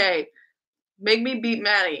 80K. Make me beat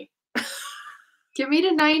Maddie. Give me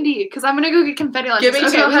to 90 because I'm gonna go get confetti launchers. Give me to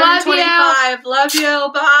okay, we love you. 125. Love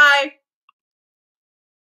you. Bye.